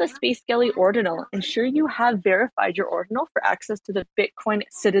 If you hold a Space Skelly ordinal, ensure you have verified your ordinal for access to the Bitcoin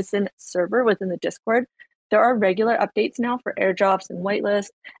Citizen server within the Discord. There are regular updates now for airdrops and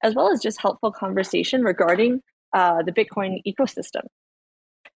whitelist, as well as just helpful conversation regarding the Bitcoin ecosystem.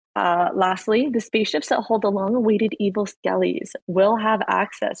 Lastly, the spaceships that hold the long-awaited evil skellies will have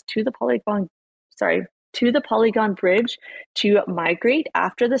access to the Polygon bridge to migrate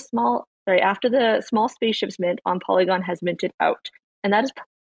after the small spaceships mint on Polygon has minted out, and that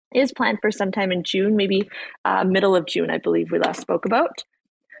is planned for sometime in June, maybe middle of June, I believe we last spoke about.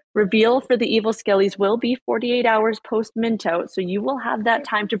 Reveal for the evil skellies will be 48 hours post mint out, so you will have that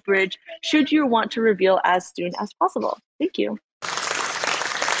time to bridge should you want to reveal as soon as possible. Thank you.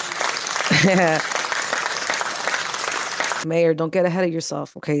 Mayor, don't get ahead of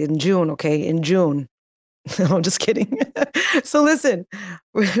yourself. Okay, in June. No, I'm just kidding. So listen,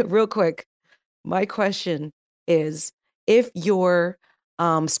 real quick. My question is, if your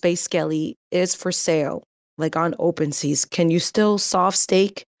Space Skelly is for sale, like on OpenSeas, can you still soft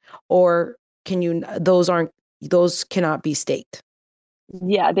stake, or those cannot be staked?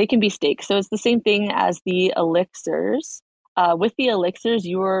 Yeah, they can be staked. So it's the same thing as the elixirs. With the elixirs,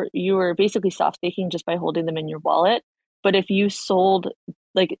 you are basically soft staking just by holding them in your wallet. But if you sold,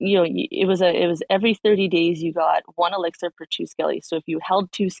 it was every 30 days you got one elixir for two skellies. So if you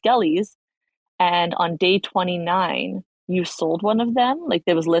held two skellies and on day 29 you sold one of them, like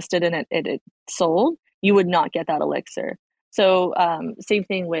it was listed and it sold, you would not get that elixir. So same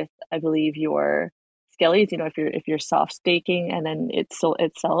thing with, I believe, your skellies. If you're soft staking and then it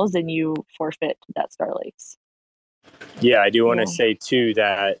sells, then you forfeit that Starlace. Yeah, I do want to say too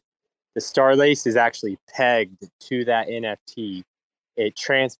that the Starlace is actually pegged to that NFT. It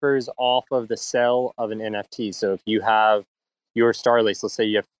transfers off of the sell of an NFT. So if you have your Starlace, let's say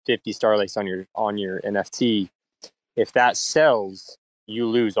you have 50 Starlace on your NFT, if that sells, you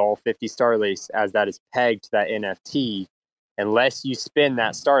lose all 50 Starlace, as that is pegged to that NFT, unless you spin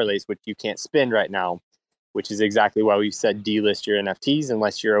that Starlace, which you can't spin right now, which is exactly why we said delist your NFTs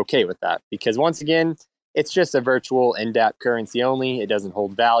unless you're okay with that. Because once again, it's just a virtual in-dApp currency only. It doesn't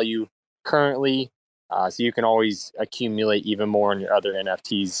hold value currently, so you can always accumulate even more on your other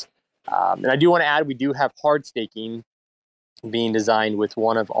NFTs. And I do want to add, we do have hard staking being designed with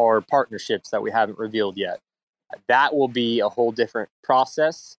one of our partnerships that we haven't revealed yet. That will be a whole different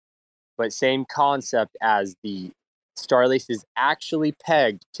process, but same concept as the Starlace is actually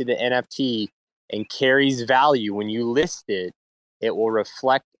pegged to the NFT and carries value. When you list it, it will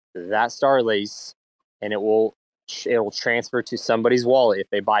reflect that Starlace, and it will transfer to somebody's wallet if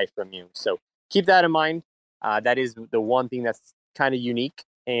they buy from you. So keep that in mind. That is the one thing that's kind of unique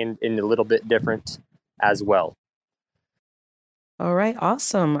and a little bit different as well. All right,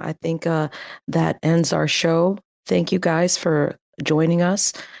 awesome. I think that ends our show. Thank you guys for joining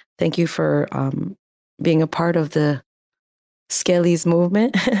us. Thank you for being a part of the Skellies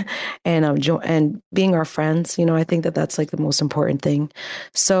movement and being our friends. I think that that's like the most important thing.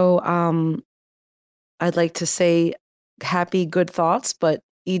 So I'd like to say happy good thoughts, but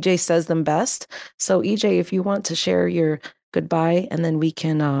EJ says them best. So EJ, if you want to share your goodbye, and then we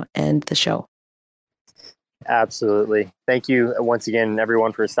can end the show. Absolutely. Thank you once again,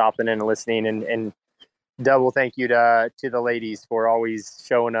 everyone, for stopping in and listening. And double thank you to the ladies for always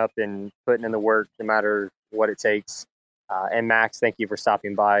showing up and putting in the work, no matter what it takes. And Max, thank you for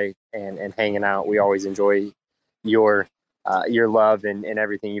stopping by and hanging out. We always enjoy your love and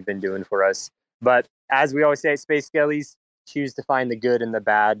everything you've been doing for us. But as we always say at Space Skellies, choose to find the good in the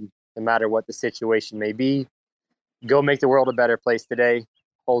bad, no matter what the situation may be. Go make the world a better place today.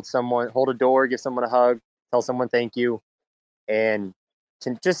 Hold a door, give someone a hug, tell someone thank you, and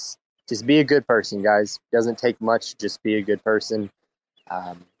just be a good person, guys. Doesn't take much. Just be a good person.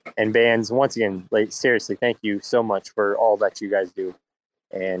 And bands, once again, seriously, thank you so much for all that you guys do.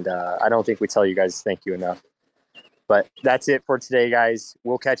 And I don't think we tell you guys thank you enough. But that's it for today, guys.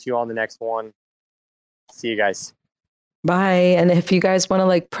 We'll catch you on the next one. See you guys. Bye. And if you guys want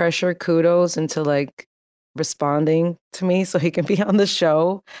to pressure Kudos into responding to me so he can be on the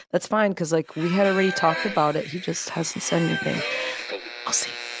show, that's fine, because we had already talked about it. He just hasn't said anything. I'll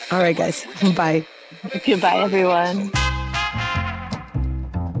see. All right, guys. Bye. Goodbye, everyone.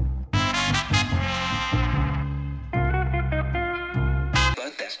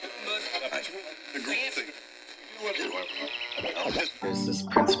 There's this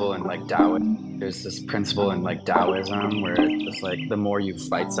principle in Taoism where it's the more you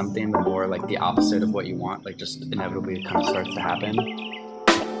fight something, the more the opposite of what you want, just inevitably kind of starts to happen.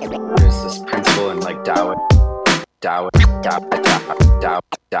 There's this principle in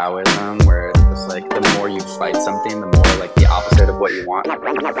Taoism where it's the more you fight something, the more the opposite of what you want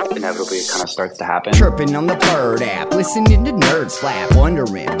inevitably kind of starts to happen. Chirping on the Bird app, listening to nerds flap,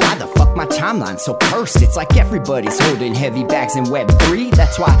 wondering why the fuck my timeline's so cursed. It's like everybody's holding heavy bags in Web3.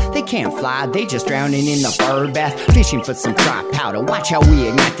 That's why they can't fly, they just drowning in the bird bath, fishing for some dry powder. Watch how we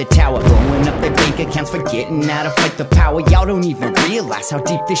ignite the tower, blowing up their bank accounts, forgetting how to fight the power. Y'all don't even realize how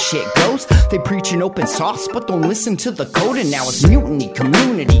deep this shit goes. They preaching open source, but don't listen to the code. And now it's mutiny,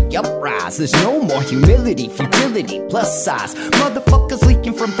 community, uprise. There's no more humility, futility, plus size. Motherfuckers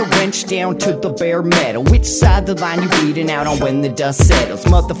leaking from the wrench down to the bare metal. Which side the line you bleeding out on when the dust settles?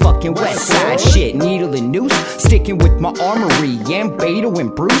 Motherfucking west side shit, needle and noose. Sticking with my armory, and Beto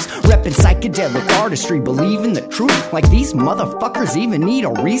and Bruce. Reppin' psychedelic artistry, believing the truth. Like these motherfuckers even need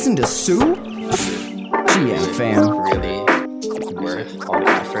a reason to sue? GM fam. Really worth all the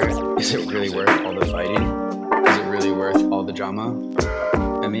effort? Is it really worth all the fighting? Is it really worth all the drama?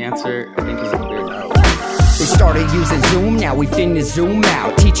 And the answer, I think, is a clear no. We started using Zoom, now we finna zoom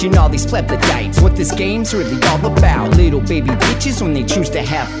out. Teaching all these plebiscites what this game's really all about. Little baby bitches when they choose to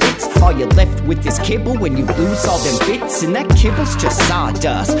have fits. All you're left with is kibble when you lose all them bits. And that kibble's just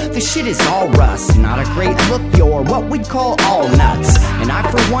sawdust, the shit is all rust. Not a great look, you're what we'd call all nuts. And I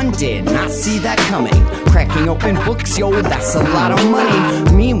for one did not see that coming. Cracking open books, yo, that's a lot of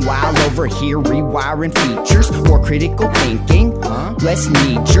money. Meanwhile over here rewiring features. More critical thinking, less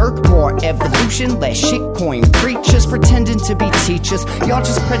knee-jerk. More evolution, less shitcoin preachers pretending to be teachers. Y'all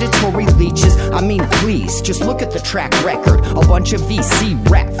just predatory leeches. I mean, please, just look at the track record. A bunch of VC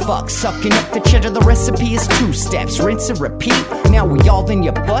rap fucks sucking up the cheddar. The recipe is 2 steps, rinse and repeat. Now we all in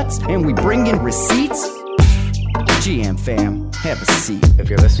your butts and we bring in receipts. GM fam, have a seat. If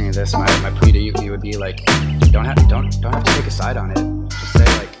you're listening to this, my plea to you would be don't have to take a side on it. Just say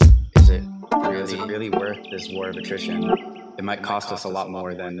is it really worth this war of attrition? It might cost us a lot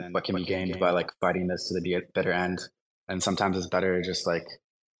more than what can be gained by fighting this to the bitter end. And sometimes it's better to just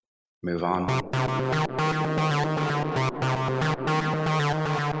move on.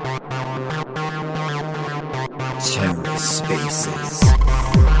 TerraSpaces.